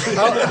convinced.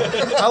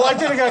 I like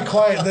that it got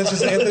quiet. That's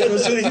just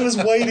Anthony. He was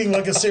waiting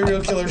like a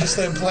serial killer just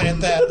to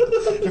implant that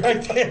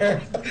right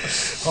there.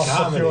 Oh,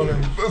 fuck you on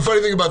him. Funny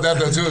thing about that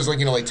though too is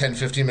like 10,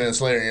 15 minutes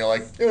later, and you're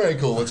like, all right,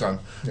 cool, what's on?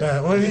 Yeah.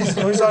 When he's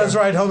on his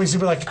ride home, he's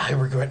gonna be like, I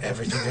regret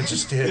everything I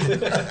just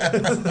did.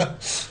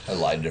 I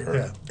lied to her.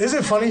 Yeah. Isn't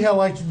it funny how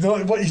like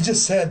what you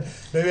just said?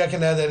 Maybe I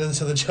can add that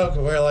into the joke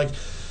where like.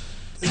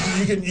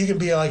 You can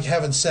be like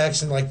having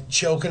sex and like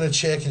choking a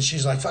chick and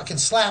she's like fucking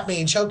slap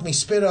me and choke me,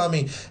 spit on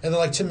me, and then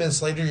like 10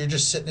 minutes later you're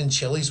just sitting in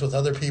Chili's with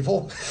other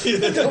people.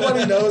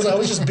 Nobody knows I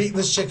was just beating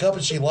this chick up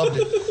and she loved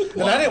it.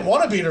 And I didn't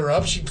want to beat her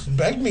up. She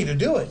begged me to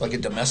do it. Like a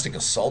domestic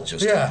assault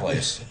just took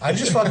place. I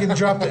just fucking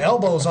dropped the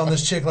elbows on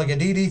this chick like a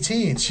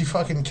DDT and she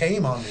fucking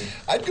came on me.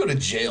 I'd go to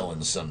jail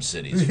in some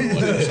cities for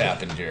what has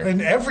happened here. In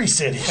every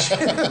city.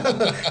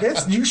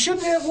 You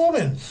shouldn't hit a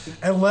woman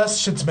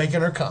unless it's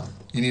making her come.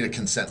 You need a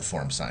consent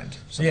form signed.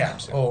 Yeah.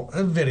 Oh,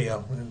 a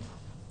video.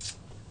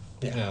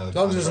 Yeah.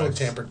 Don't just look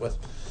tampered with.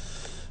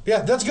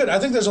 Yeah, that's good. I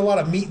think there's a lot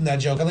of meat in that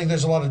joke. I think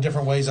there's a lot of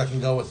different ways I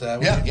can go with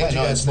that. Yeah,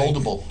 no, it's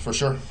moldable for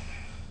sure.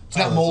 It's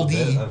not moldy.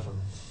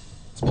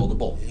 It's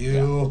moldable.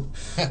 You.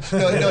 Yeah.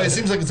 no, it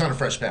seems like it's on a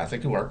fresh path. It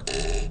could work.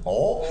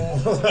 Oh.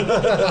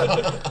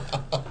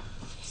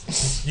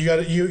 You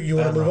got you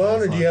want to move on,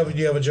 or do you have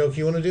a joke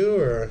you want to do,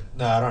 or?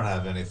 No, I don't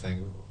have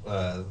anything.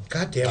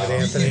 God damn it,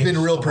 Anthony! You've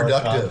been real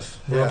productive.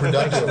 Real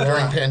productive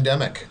during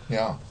pandemic.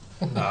 Yeah.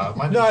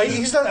 No,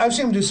 he's done. I've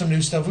seen him do some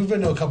new stuff. We've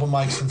been to a couple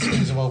mics since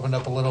things have opened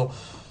up a little.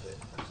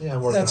 Yeah,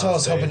 that's all I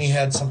was hoping he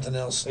had something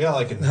else. Yeah,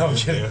 like no, I'm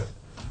kidding.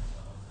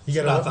 You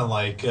got nothing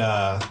like.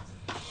 I'm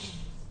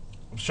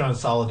showing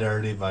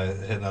solidarity by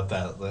hitting up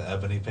the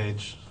Ebony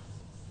page.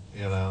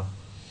 You know.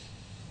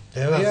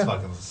 That's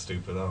fucking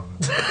stupid.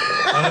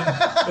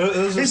 I don't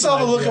know. He saw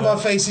the look on my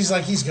face. He's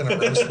like, he's gonna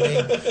roast me.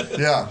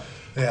 Yeah.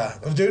 Yeah,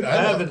 dude.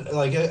 I haven't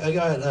like I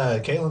got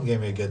Caitlin gave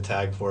me a good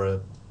tag for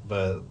it,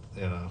 but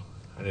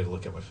I need to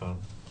look at my phone.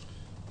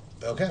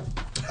 Okay.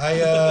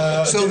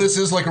 So this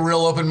is like a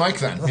real open mic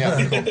then. Yeah.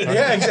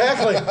 Yeah,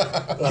 exactly.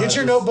 Get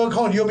your notebook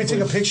on. You want me to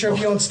take a picture of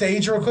you on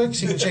stage real quick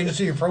so you can change it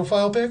to your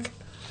profile pic?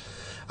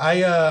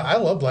 I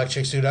love black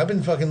chicks, dude. I've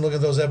been fucking looking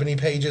at those Ebony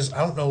pages.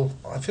 I don't know.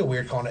 I feel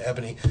weird calling it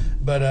Ebony,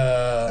 but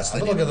I've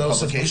been looking at those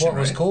since before it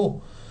was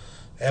cool.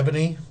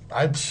 Ebony.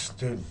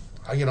 Dude.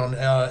 I get on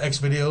X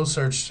videos,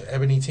 search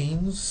Ebony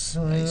Teens.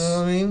 Nice. You know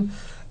what I mean?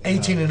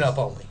 18 and up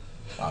only.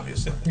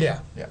 Obviously. Yeah.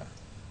 Yeah.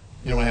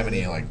 You don't have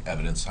any like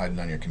evidence hiding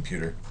on your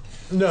computer.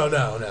 No.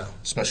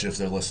 Especially if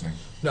they're listening.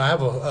 No, I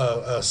have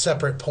a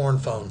separate porn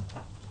phone.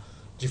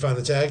 Did you find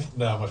the tag?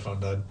 No, my phone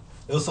died.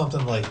 It was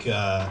something like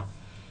I've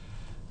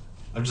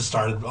just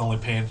started only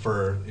paying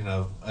for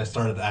I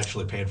started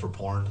actually paying for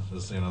porn,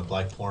 just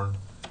black porn.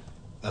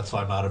 That's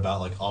why I'm not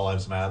about like All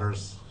Lives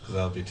Matters. Because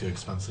that would be too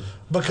expensive.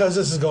 Because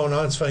this is going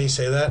on, it's funny you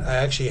say that. I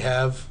actually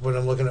have, when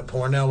I'm looking at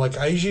porn now, like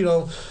I usually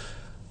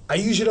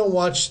don't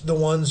watch the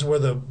ones where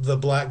the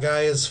black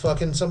guy is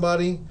fucking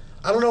somebody.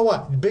 I don't know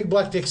what. Big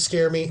black dicks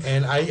scare me,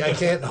 and I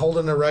can't hold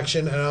an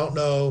erection, and I don't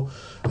know.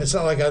 It's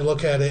not like I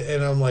look at it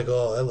and I'm like,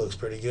 oh, that looks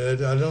pretty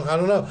good. I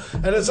don't know.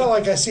 And it's not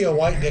like I see a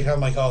white dick, I'm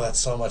like, oh, that's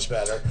so much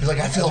better. You're like,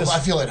 I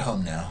feel at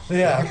home now.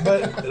 Yeah,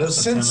 but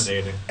since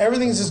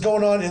everything is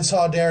going on in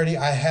solidarity,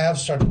 I have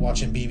started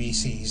watching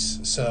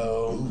BBCs.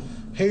 So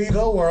here you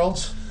go,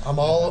 world.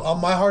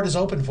 My heart is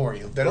open for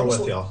you. That We're almost,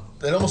 with y'all.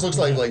 that almost looks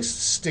like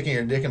sticking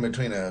your dick in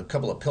between a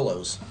couple of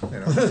pillows. You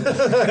know?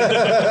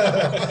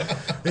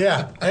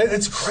 Yeah,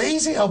 it's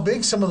crazy how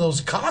big some of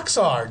those cocks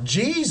are.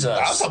 Jesus.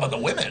 I was talking about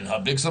the women, how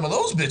big some of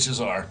those bitches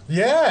are.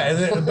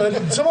 Yeah,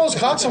 but some of those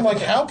cocks, I'm like,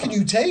 how can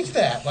you take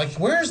that? Like,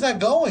 where's that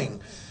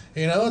going?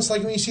 You know, it's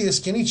like when you see a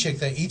skinny chick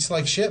that eats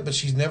like shit, but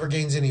she never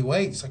gains any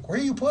weight. It's like, where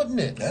are you putting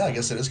it? Yeah, I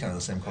guess it is kind of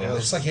the same correlation.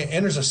 It's like it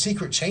enters a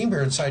secret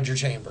chamber inside your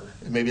chamber.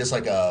 Maybe it's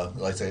like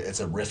it's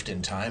a rift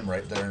in time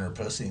right there in her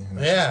pussy. And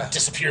it Yeah. just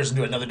disappears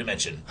into another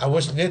dimension. I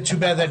wish too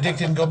bad that dick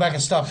didn't go back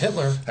and stop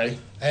Hitler. Hey,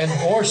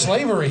 Or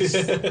slavery.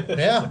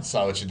 Yeah.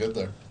 saw what you did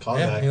there.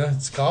 Callback. Yeah,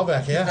 it's a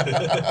callback, yeah.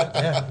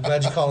 Yeah. I'm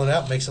glad you called it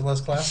out. Makes it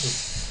less classy.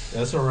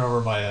 I just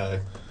remember my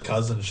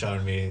cousin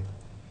showing me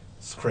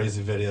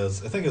crazy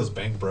videos. I think it was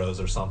Bang Bros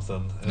or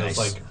something. And Nice. it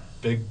was like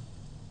big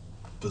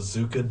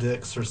bazooka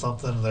dicks or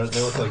something. They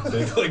look like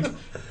big like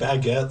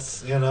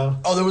baguettes, you know?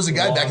 Oh, there was a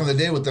guy back in the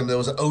day with them. There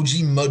was an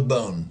OG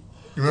Mudbone.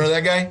 You remember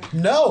that guy?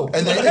 No.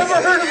 And then- I've never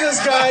heard of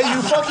this guy,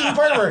 you fucking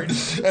pervert.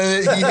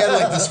 And he had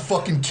like this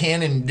fucking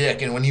cannon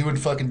dick, and when he would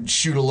fucking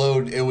shoot a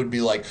load, it would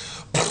be like,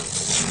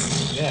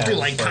 Yeah.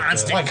 like it's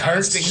constant. Like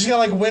hurts. He's got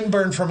like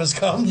windburn from his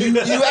cum. You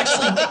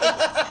actually,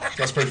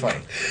 that's pretty funny.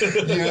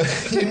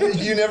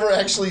 You never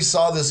actually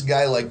saw this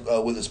guy like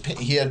with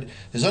he had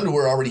his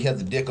underwear already had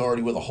the dick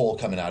already with a hole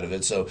coming out of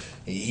it, so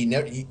he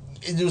never.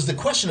 It was the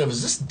question of,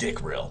 is this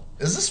dick real?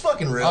 Is this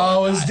fucking real?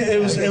 Oh, it was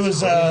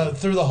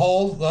through the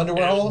hole, the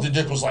underwear hole? The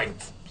dick was like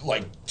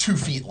 2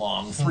 feet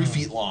long, 3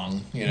 feet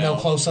long. You know, No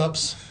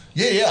close-ups?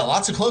 Yeah,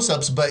 lots of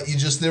close-ups, but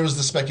there was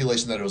the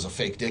speculation that it was a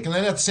fake dick, and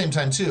then at the same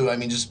time too,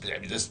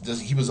 this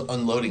he was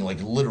unloading like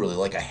literally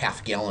like a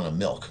half gallon of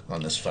milk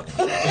on this fucking.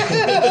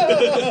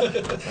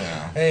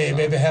 Hey,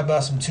 baby, how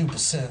about some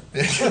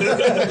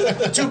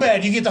 2%? Too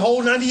bad, you get the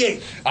whole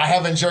 98. I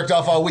haven't jerked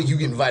off all week. You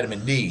getting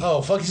vitamin D?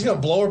 Oh, fuck, he's gonna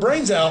blow her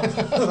brains out.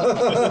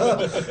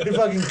 You're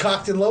fucking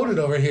cocked and loaded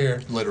over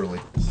here.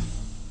 Literally.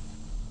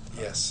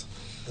 Yes.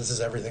 This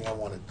is everything I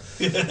wanted.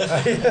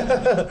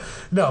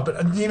 No,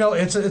 but you know,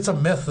 it's a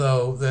myth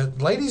though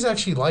that ladies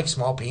actually like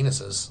small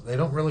penises. They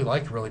don't really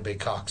like really big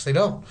cocks. They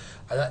don't.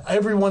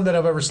 Everyone that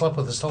I've ever slept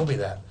with has told me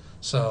that.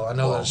 So I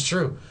know that it's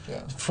true.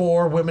 Yeah.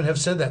 4 women have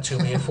said that to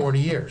me in 40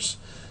 years.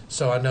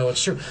 So I know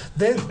it's true.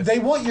 They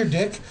want your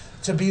dick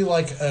to be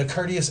like a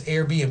courteous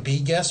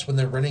Airbnb guest when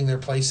they're renting their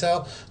place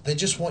out. They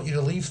just want you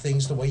to leave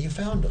things the way you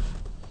found them.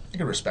 I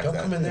can respect Don't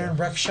that. come in there and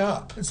wreck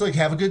shop. It's like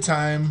have a good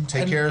time,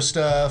 take care of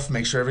stuff,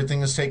 make sure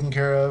everything is taken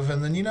care of,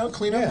 and then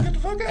clean up and get the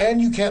fuck out.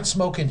 And you can't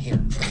smoke in here.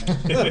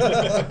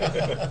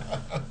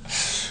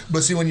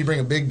 But see, when you bring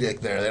a big dick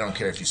there, they don't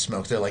care if you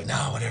smoke. They're like, no,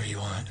 whatever you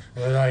want.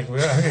 They're like,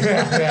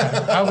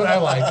 yeah.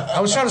 I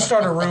was trying to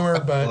start a rumor,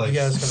 but Like, you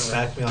guys gonna.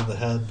 smack me on the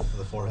head,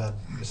 the forehead.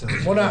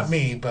 Well, not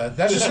me, but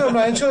that's just I'm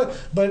not into it.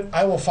 But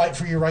I will fight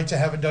for your right to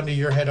have it done to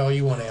your head all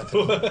you want,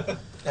 Anthony.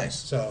 Nice.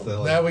 So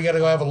So, now we got to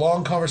go have a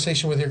long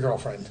conversation with your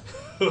girlfriend.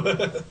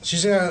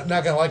 She's not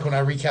gonna like when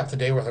I recap the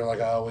day with her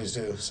like I always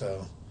do.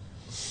 So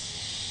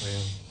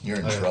You're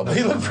in Oh, yeah. trouble.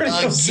 you look pretty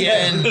Again,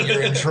 upset.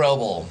 you're in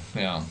trouble.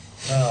 Yeah.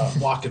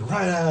 Walking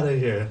right out of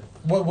here.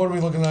 What are we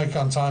looking like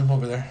on time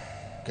over there?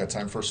 Got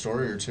time for a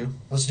story or two?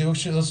 Let's do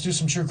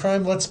some true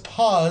crime. Let's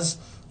pause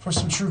for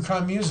some true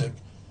crime music.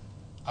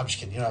 I'm just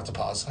kidding. You don't have to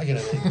pause. I get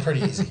it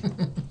pretty easy.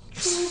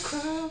 True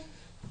crime.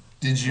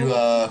 Did you,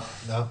 No.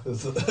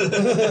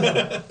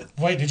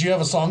 Wait, did you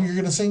have a song you're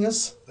gonna sing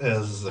us? Yeah,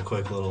 this is a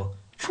quick little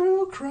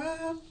True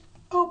Crime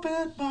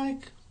Open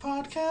Mic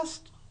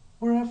Podcast,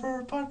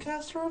 wherever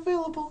podcasts are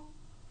available.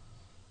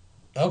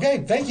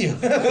 Okay, thank you.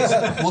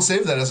 we'll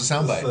save that as a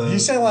soundbite. You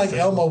sound like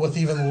Elmo with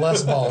even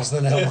less balls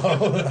than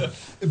Elmo.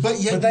 But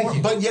thank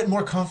you. yet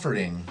more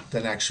comforting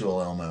than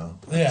actual Elmo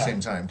at the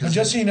same time. And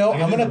just so you know, I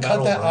can I'm do going the to cut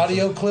metal that version.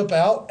 audio clip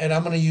out, and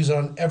I'm going to use it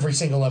on every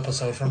single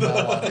episode from now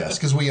on. Yes,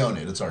 because we own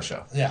it. It's our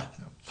show. Yeah.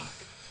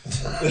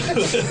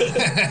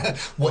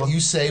 What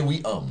you say,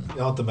 we own.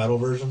 You want the metal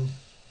version?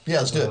 Yeah,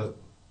 let's do it.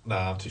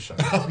 Nah, I'm too shy.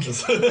 You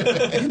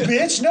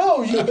bitch, no.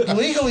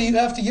 Legally, you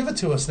have to give it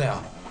to us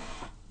now.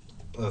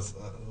 That's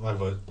my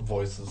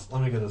voice is.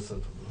 Let me get a sip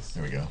of this.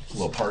 There we go. A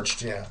little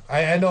parched. Yeah.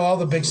 I know all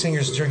the big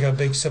singers drink a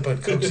big sip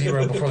of Coke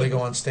Zero before they go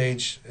on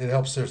stage. It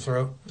helps their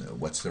throat.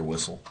 Wets their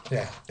whistle.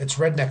 Yeah. It's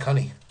redneck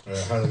honey. All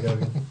right, how do we go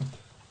again?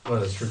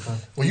 What is True Crime?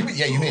 Well, you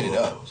made it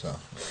up. So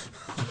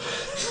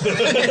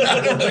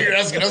I don't know. You're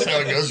asking us how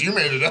it goes. You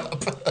made it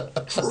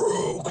up.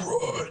 True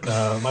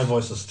crime. My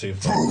voice is too.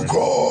 True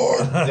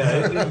crime. Yeah,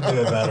 you can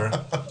do it better.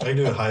 I can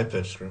do a high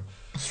pitch scream.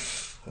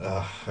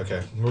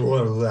 Okay.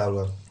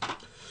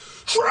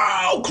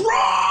 True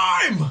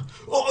crime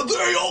on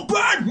the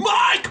Open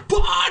Mic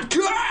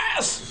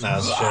Podcast. Nah,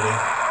 it's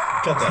shitty.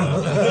 Cut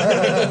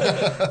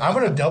that out. I'm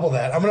going to double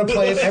that. I'm going to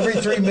play it every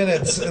 3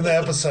 minutes in the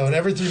episode.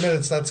 Every 3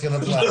 minutes, that's going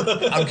to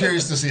play. I'm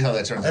curious to see how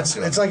that turns out.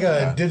 It's like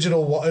a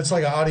digital, it's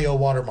like an audio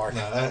watermark.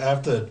 Nah, I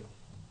have to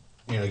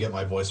get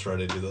my voice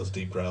ready to do those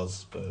deep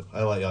growls, but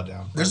I let y'all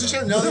down. There's a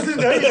chance. No, No, you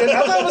didn't.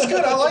 I thought it was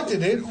good. I liked it,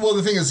 dude. well,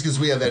 the thing is, because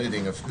we have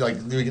editing of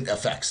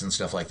effects and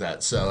stuff like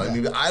that. So I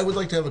mean, I would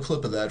like to have a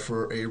clip of that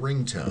for a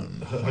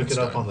ringtone. Hook it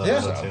up on the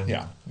Yeah. auto-tune.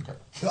 Yeah. Okay.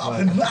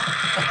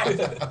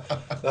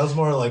 That was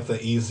more like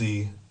the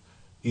easy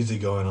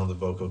going on the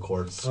vocal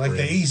cords. Like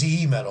the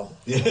Easy E metal.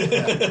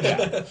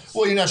 Yeah.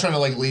 Well, you're not trying to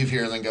like leave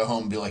here and then go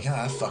home and be like,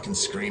 I fucking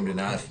screamed and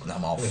now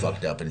I'm all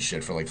fucked up and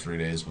shit for like 3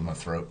 days with my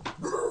throat.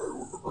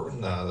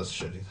 Nah, that's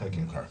shitty. I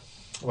can. Okay.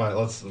 All right,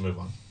 let's move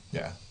on.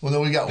 Yeah. Well,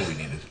 then we got what we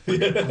needed.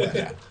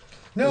 Yeah.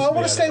 No, I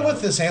want to stay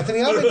with this,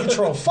 Anthony. I'm in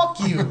control. Fuck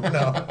you.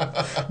 No,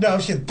 I'm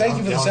just kidding. Thank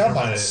you for the sound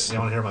bites. You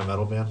want to hear my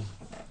metal band?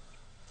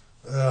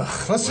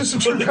 Let's do some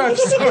true crime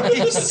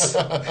stories.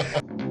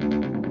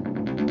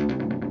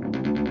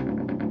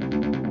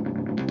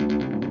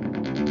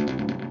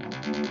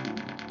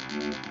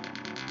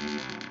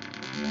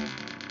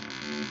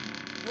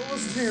 What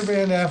was your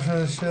band after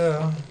the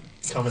show?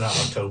 Coming out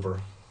October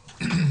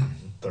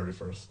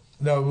 31st.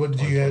 No, what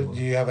do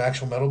you have an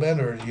actual metal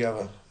band, or do you have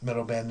a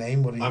metal band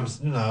name? What do you?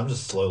 I'm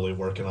just slowly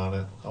working on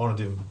it. I want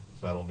to do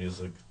metal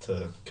music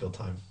to kill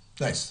time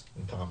Nice.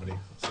 in comedy.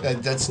 So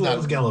That's it's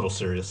not getting a little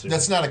serious here.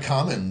 that's not a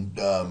common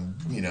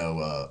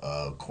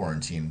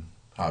quarantine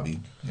hobby.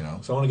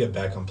 So I want to get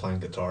back on playing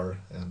guitar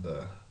and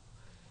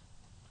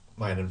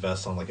might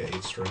invest on like an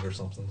 8-string or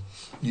something.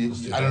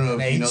 I don't know.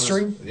 An if you know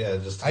 8-string? Yeah,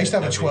 just. I used to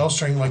have a heavy.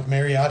 12-string like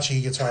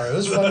mariachi guitar. It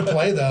was fun to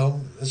play though.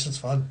 This is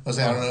fun. I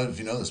don't know if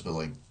you know this, but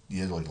like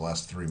you had like the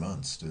last 3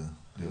 months to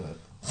do it.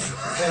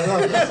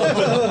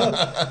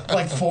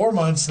 Like 4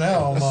 months now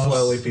almost.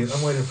 Slowly,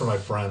 I'm waiting for my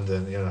friend,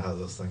 and you know how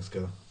those things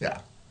go.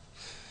 Yeah.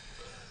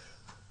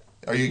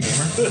 Are you a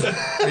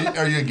gamer?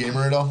 are you a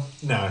gamer at all?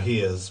 No, he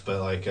is,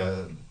 but like,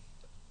 I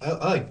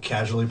like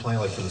casually playing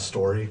like for the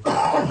story.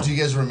 Do you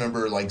guys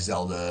remember like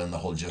Zelda and the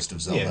whole gist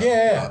of Zelda?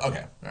 Yeah.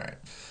 Okay, all right.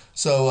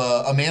 So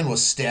a man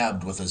was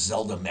stabbed with a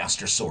Zelda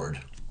Master Sword,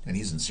 and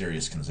he's in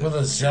serious condition. With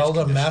a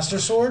Zelda Master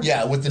Sword?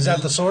 Yeah, with the Is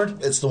that the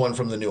sword? It's the one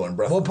from the new one,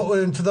 bro. We'll put,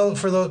 and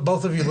for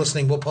both of you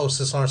listening, we'll post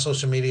this on our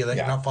social media that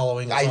you're not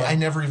following us on. I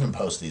never even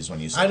post these when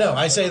you say I know,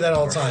 I say that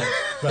all the time.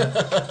 But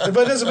it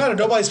doesn't matter.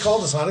 Nobody's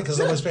called us on it because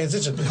nobody's paying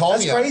attention. Call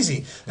That's me out.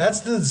 crazy.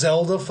 That's the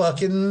Zelda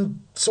fucking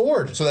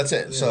sword. So that's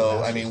it.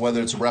 So, I mean,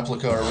 whether it's a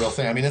replica or a real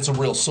thing, I mean, it's a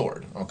real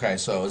sword. Okay,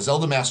 so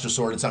Zelda Master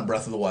Sword, it's on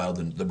Breath of the Wild,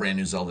 the brand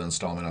new Zelda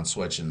installment on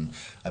Switch, and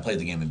I played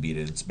the game and beat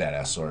it. It's a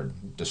badass sword.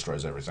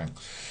 Destroys everything.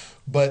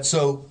 But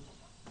so,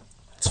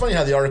 it's funny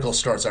how the article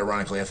starts,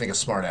 ironically. I think a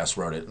smartass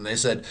wrote it. And they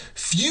said,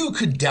 few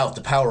could doubt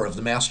the power of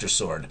the Master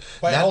Sword.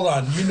 Wait, hold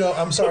on.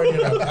 I'm sorry to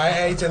interrupt. I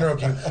hate to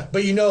interrupt you.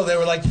 But they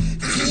were like,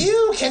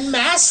 you can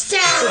master.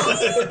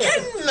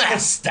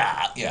 Master!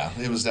 Yeah,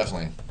 it was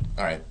definitely.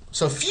 All right.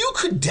 So few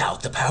could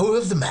doubt the power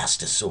of the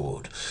Master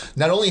Sword.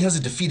 Not only has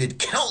it defeated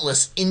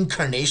countless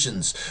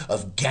incarnations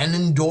of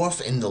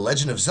Ganondorf in the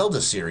Legend of Zelda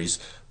series,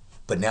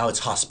 but now it's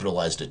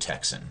hospitalized a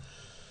Texan.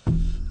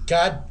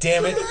 God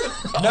damn it.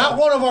 Not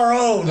one of our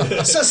own.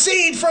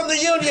 Secede from the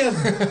Union.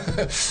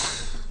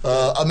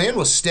 A man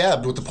was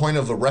stabbed with the point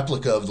of a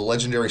replica of the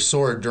legendary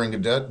sword during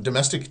a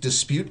domestic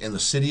dispute in the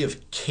city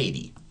of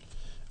Katy.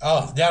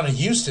 Oh, down in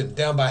Houston,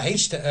 down by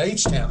H-Town.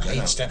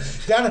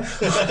 Down in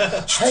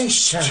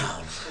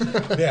H-Town.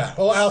 Yeah,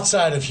 well,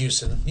 outside of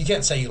Houston. You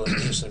can't say you live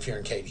in Houston if you're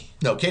in Katy.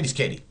 No, Katy's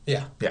Katy.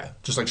 Yeah. Yeah,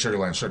 just like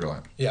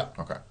Sugarland. Yeah.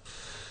 Okay.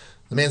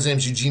 The man's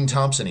name's Eugene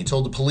Thompson. He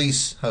told the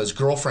police how his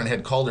girlfriend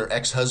had called her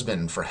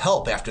ex-husband for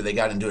help after they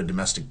got into a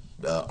domestic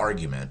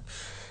argument.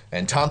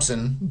 And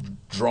Thompson,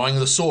 drawing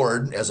the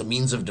sword as a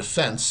means of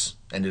defense,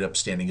 ended up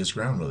standing his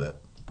ground with it.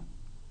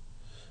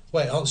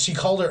 Wait, she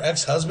called her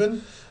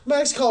ex-husband?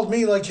 Max called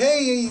me like,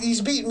 hey, he's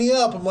beating me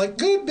up. I'm like,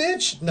 good,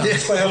 bitch. No,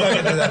 I'm not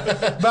going to do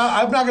that. But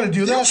I'm not going to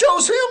do that. You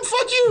chose him,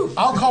 fuck you!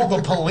 I'll call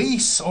the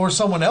police or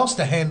someone else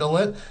to handle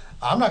it.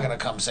 I'm not going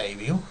to come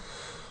save you.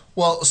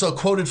 Well, so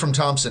quoted from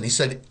Thompson, he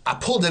said, I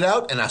pulled it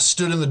out and I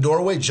stood in the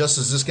doorway just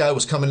as this guy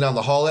was coming down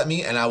the hall at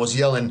me, and I was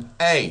yelling,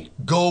 hey,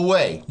 go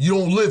away. You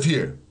don't live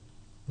here.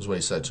 Is what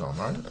he said to him,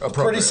 right?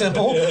 Pretty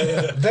simple.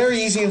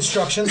 Very easy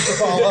instructions to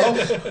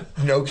follow.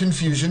 No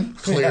confusion.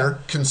 Clear,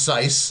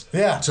 concise.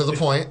 Yeah. To the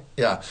point.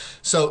 Yeah.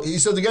 So he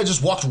said the guy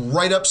just walked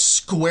right up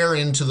square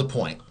into the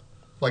point.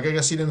 Like, I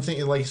guess he didn't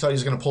think, like, he thought he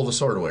was going to pull the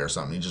sword away or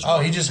something. He just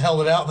He just held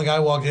it out and the guy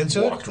walked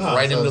into walked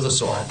right into the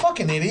sword.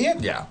 Fucking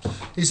idiot. Yeah.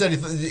 He said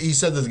he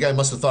said that the guy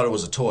must have thought it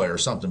was a toy or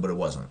something, but it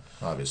wasn't,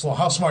 obviously. Well,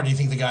 how smart do you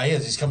think the guy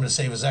is? He's coming to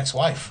save his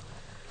ex-wife.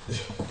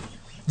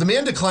 The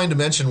man declined to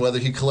mention whether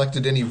he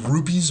collected any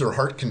rupees or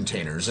heart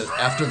containers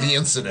after the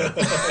incident.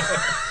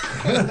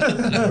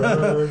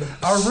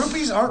 Aren't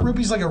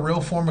rupees like a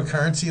real form of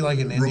currency, like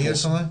in India or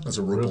something? That's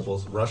a ruble.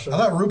 Ruples, Russia. I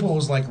thought ruble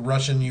was like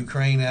Russian,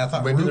 Ukraine. And I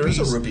thought Maybe rupees.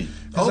 there is a rupee.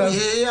 Oh,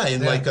 yeah.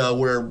 And like,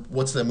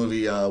 what's that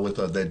movie with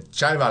the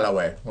Chai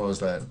Way? What was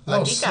that?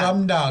 Oh,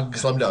 Slumdog.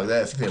 Slumdog.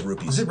 I think they have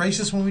rupees. Is it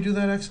racist when we do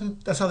that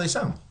accent? That's how they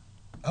sound.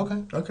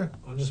 Okay. Okay.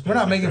 We're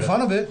not making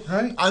fun of it,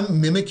 right?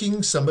 I'm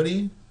mimicking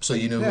somebody, so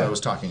you know who Yeah. I was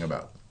talking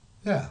about.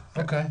 Yeah.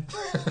 Okay.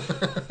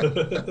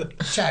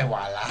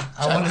 Chaiwala.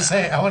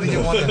 I want to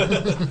get one of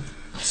them.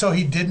 So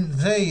he didn't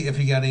say if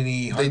he got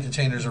any heart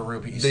containers or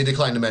rupees. They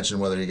declined to mention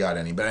whether he got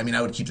any, but I mean,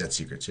 I would keep that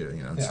secret too.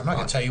 You know, Yeah, I'm not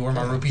gonna tell you where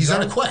my rupees he's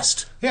are. on a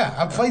quest. Yeah,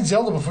 I've played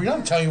Zelda before. You're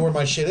not telling you where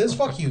my shit is.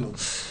 Fuck you,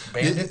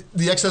 bandit.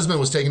 The ex-husband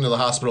was taken to the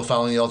hospital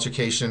following the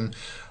altercation,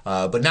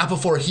 but not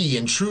before he,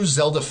 in true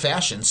Zelda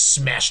fashion,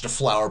 smashed a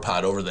flower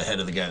pot over the head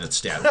of the guy that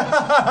stabbed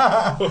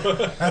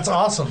him. That's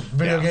awesome.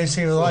 Video game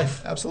scene of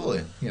life.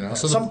 Absolutely. You know,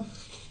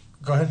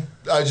 Go ahead.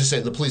 I just say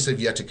the police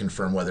have yet to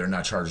confirm whether or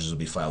not charges will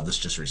be filed. This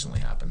just recently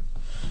happened.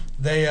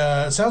 They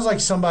it sounds like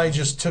somebody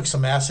just took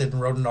some acid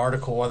and wrote an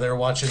article while they were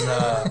watching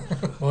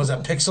what was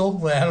that,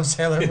 Pixel, the Adam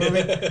Sandler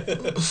movie.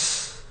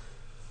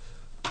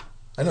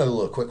 I know a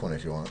little quick one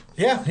if you want.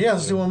 Yeah,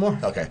 let's do one more.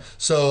 Okay,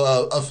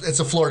 so it's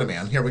a Florida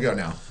man. Here we go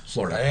now.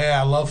 Florida. Yeah,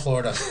 I love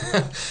Florida.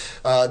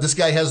 This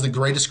guy has the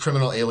greatest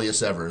criminal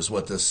alias ever, is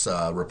what this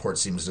report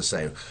seems to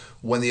say.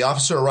 When the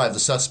officer arrived, the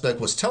suspect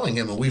was telling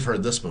him, and we've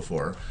heard this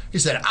before, he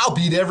said, "I'll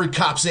beat every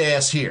cop's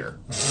ass here."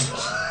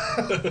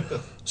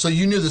 So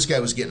you knew this guy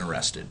was getting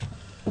arrested.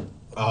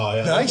 Oh,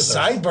 yeah. Nice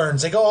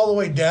sideburns. They go all the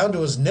way down to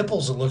his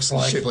nipples, it looks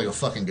like. Shaped like a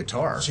fucking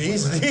guitar.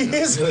 Jeez,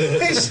 he's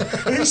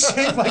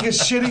shaped like a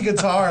shitty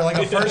guitar, like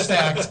a first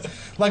act.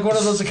 Like one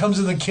of those that comes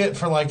in the kit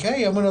for like,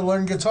 hey, I'm going to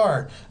learn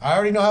guitar. I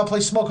already know how to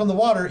play Smoke on the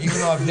Water, even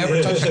though I've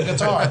never touched a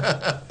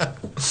guitar.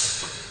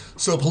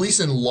 So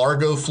police in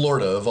Largo,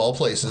 Florida, of all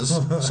places,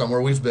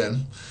 somewhere we've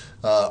been,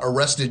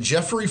 arrested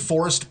Jeffrey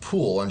Forrest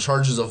Poole on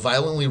charges of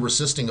violently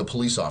resisting a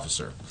police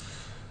officer.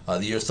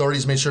 The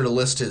authorities made sure to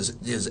list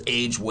his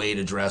age, weight,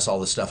 address,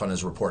 all this stuff on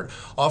his report.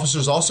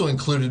 Officers also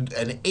included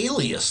an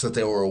alias that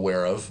they were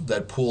aware of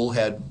that Poole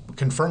had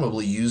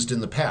confirmably used in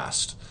the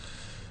past.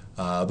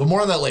 But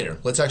more on that later.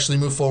 Let's actually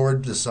move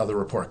forward. This is how the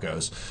report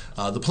goes.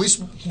 The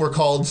police were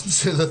called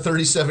to the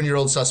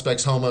 37-year-old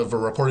suspect's home of a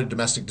reported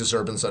domestic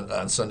disturbance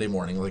on Sunday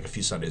morning, like a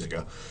few Sundays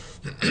ago.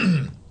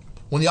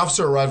 When the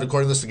officer arrived,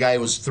 according to this, the guy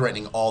was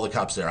threatening all the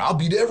cops there. "I'll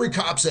beat every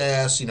cop's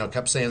ass,"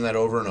 kept saying that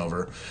over and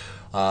over.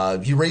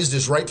 He raised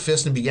his right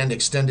fist and began to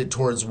extend it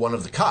towards one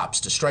of the cops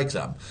to strike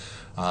them.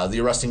 The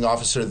arresting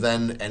officer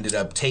then ended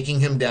up taking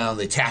him down.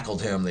 They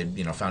tackled him.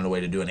 They, found a way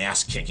to do an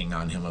ass kicking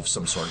on him of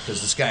some sort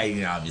because this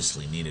guy,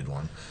 obviously needed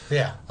one.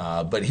 Yeah.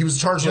 But he was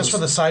charged Just for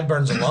the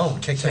sideburns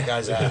alone, kick that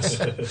guy's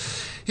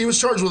ass. He was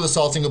charged with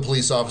assaulting a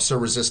police officer,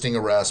 resisting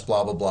arrest,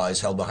 blah, blah, blah. He's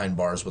held behind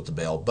bars with the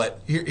bail.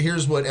 But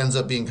here's what ends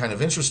up being kind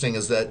of interesting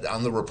is that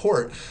on the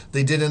report,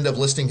 they did end up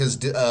listing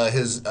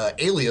his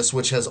alias,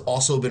 which has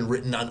also been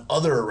written on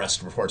other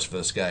arrest reports for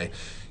this guy.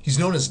 He's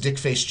known as Dick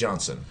Face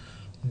Johnson.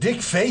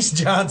 Dick Face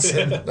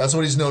Johnson. That's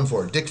what he's known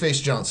for. Dick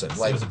Face Johnson.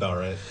 Seems about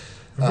right.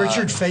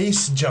 Richard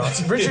Face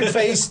Johnson. Richard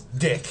Face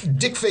Dick.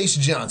 Dick Face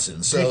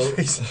Johnson. So Dick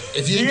Face.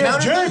 if you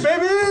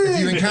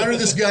encounter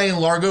this guy in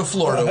Largo,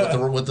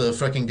 Florida with the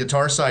fucking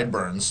guitar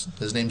sideburns,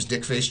 his name's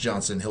Dick Face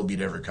Johnson. He'll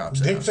beat every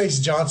cop's Dick ass. Face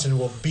Johnson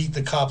will beat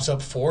the cops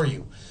up for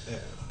you. Yeah.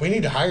 We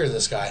need to hire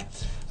this guy.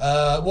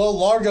 Well,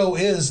 Largo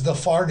is the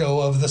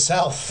Fargo of the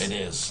South. It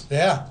is.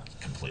 Yeah.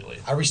 Completely.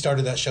 I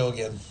restarted that show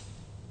again.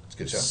 It's a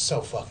good show.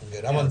 So fucking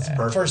good. I'm on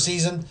the first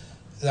season.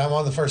 I'm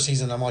on the first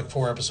season. I'm like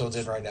 4 episodes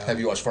in right now. Have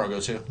you watched Fargo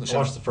too? I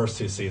watched the first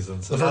 2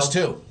 seasons. The first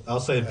 2? I'll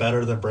say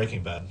better than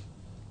Breaking Bad.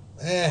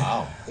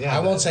 Wow. Yeah,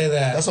 I won't say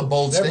that. That's a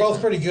bold They're statement.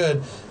 both pretty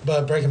good,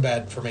 but Breaking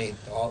Bad for me,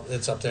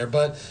 it's up there.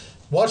 But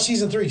watch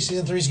season 3.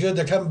 Season 3 is good.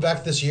 They're coming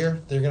back this year.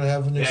 They're gonna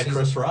have a new season. Yeah,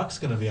 Chris Rock's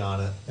gonna be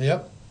on it.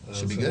 Yep.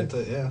 Should be good.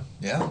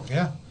 Yeah.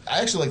 Yeah.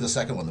 I actually like the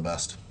second one the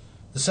best.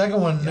 The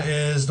second one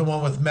is the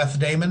one with Meth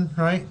Damon,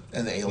 right?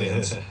 And the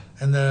aliens.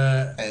 And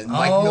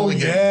Mike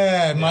Milligan.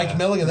 Yeah, Mike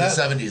Milligan. In the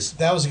 70s.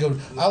 That was a good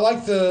one. I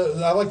like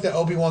the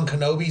Obi-Wan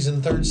Kenobi's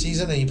in 3rd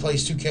season, and he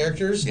plays 2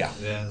 characters. Yeah.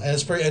 And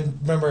it's pretty. And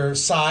remember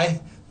Psy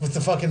with the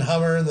fucking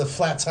Hummer and the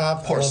flat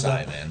top. Poor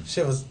Psy, man.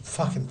 Shit was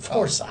fucking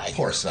poor Psy.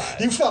 Poor Psy.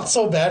 You felt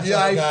so bad for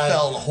that guy. I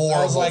felt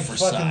horrible I was like, for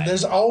fucking, Psy.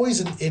 there's always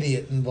an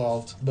idiot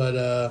involved,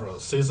 but Bro,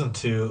 season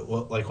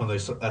 2, like when they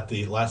at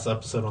the last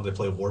episode when they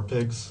play War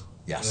Pigs.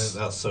 Yes.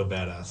 That was so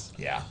badass.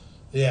 Yeah.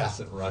 yeah.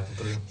 Rocking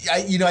through.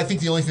 I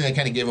think the only thing that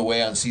kind of gave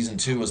away on season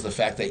 2 was the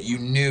fact that you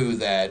knew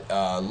that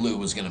Lou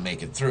was going to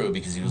make it through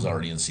because he was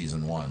already in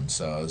season 1.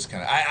 So it was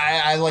kind of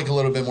I like a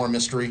little bit more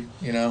mystery,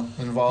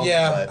 involved.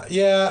 Yeah,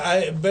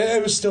 but. but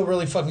it was still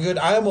really fucking good.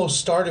 I almost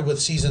started with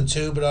season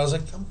 2, but I was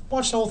like,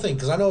 watch the whole thing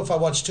because I know if I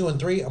watch 2 and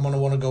 3, I'm gonna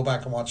want to go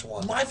back and watch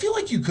 1. Well, I feel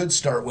like you could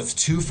start with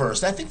 2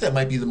 first. I think that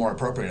might be the more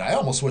appropriate. I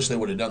almost wish they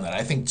would have done that.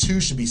 I think 2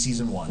 should be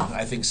season 1.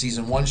 I think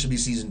season 1 should be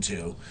season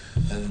 2.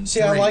 And See,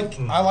 3.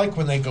 I like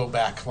when they go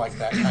back like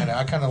that kind of.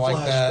 I kind of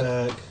like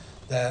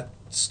that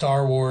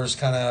Star Wars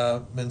kind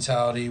of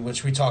mentality,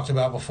 which we talked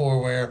about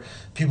before, where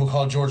people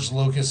call George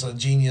Lucas a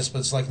genius, but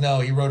it's like, no,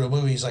 he wrote a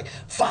movie. He's like,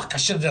 fuck, I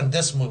should have done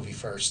this movie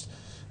first.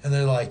 And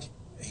they're like,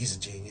 he's a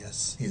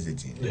genius. He's a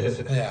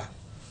genius. Yeah.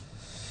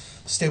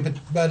 Stupid.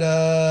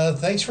 But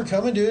thanks for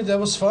coming, dude. That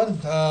was fun.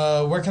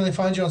 Where can they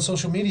find you on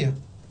social media?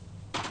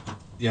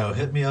 Yo,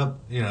 hit me up,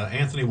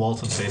 Anthony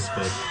Walton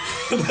Facebook.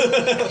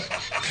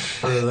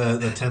 For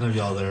the 10 of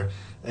y'all there.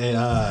 Hey,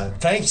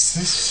 Thanks.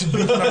 This should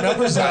be our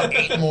numbers out.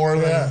 8 more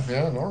than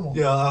yeah, normal.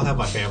 Yeah, I'll have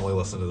my family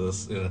listen to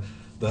this.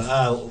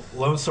 The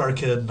Lone Star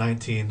Kid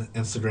 19,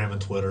 Instagram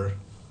and Twitter.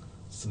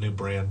 It's a new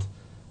brand.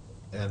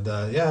 And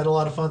yeah, I had a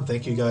lot of fun.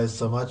 Thank you guys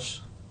so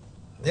much.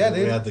 Yeah, we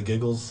dude. had the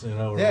giggles,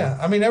 Yeah,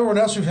 I mean, everyone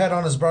else we've had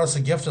on has brought us a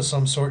gift of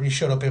some sort, and you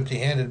showed up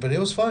empty-handed, but it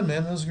was fun,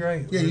 man. It was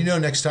great. Yeah,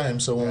 next time,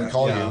 so when we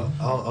call you.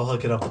 I'll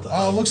hook it up with the...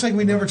 Oh, it looks like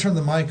we never turned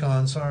the mic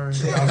on. Sorry.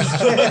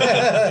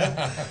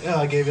 Yeah,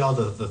 I gave you all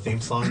the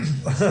theme song and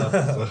stuff.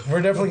 So.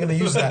 We're definitely going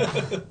to use that.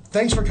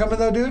 Thanks for coming,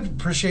 though, dude.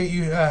 Appreciate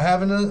you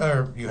having us.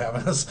 Or you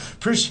having us.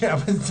 Appreciate it.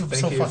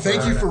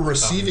 Thank you for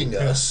receiving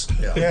us.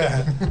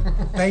 Yeah.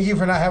 Thank you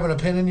for not having a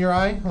pin in your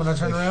eye when I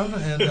turn around.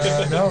 And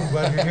no, I'm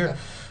glad you're here.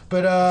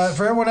 But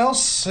for everyone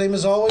else, same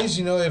as always,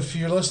 if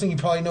you're listening, you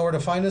probably know where to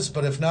find us.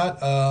 But if not,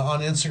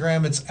 on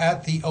Instagram, it's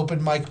at the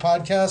Open Mic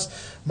Podcast.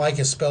 Mike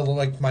is spelled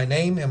like my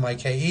name,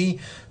 M-I-K-E.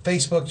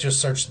 Facebook,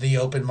 just search the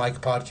Open Mic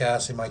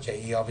Podcast,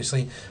 M-I-K-E,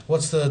 obviously.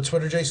 What's the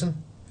Twitter,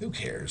 Jason? Who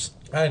cares?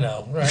 I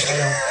know, right?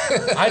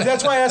 I know.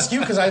 That's why I asked you,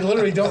 because I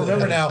literally don't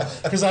remember now,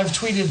 because I've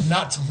tweeted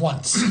not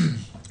once.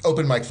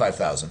 Open Mic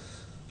 5000.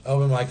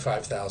 Open Mic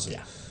 5000.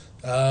 Yeah.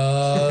 Shout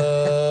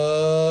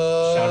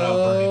out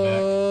Bernie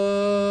Mac.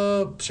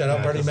 Shout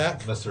out Bernie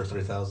Mac. Mr.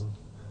 3000.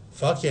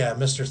 Fuck yeah,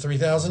 Mr.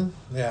 3000.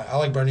 Yeah, I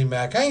like Bernie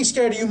Mac. I ain't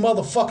scared of you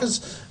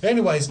motherfuckers.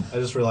 Anyways. I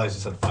just realized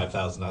you said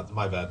 5,000.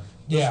 My bad.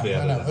 Yeah,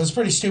 I know. It was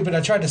pretty stupid.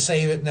 I tried to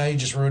save it. Now you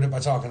just ruined it by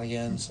talking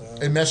again. So.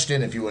 It meshed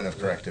in if you wouldn't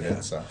have corrected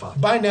it. So.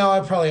 By now, I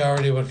probably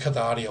already would cut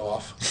the audio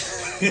off.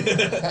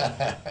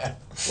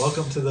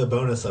 Welcome to the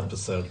bonus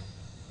episode.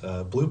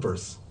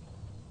 Bloopers.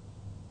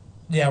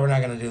 Yeah, we're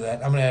not going to do that.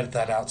 I'm going to edit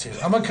that out, too.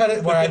 I'm going to cut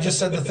it where I just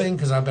said the thing,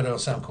 because I bet it'll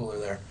sound cooler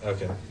there.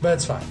 Okay. But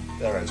it's fine.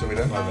 All right, so we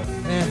done? My bad.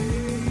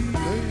 Yeah.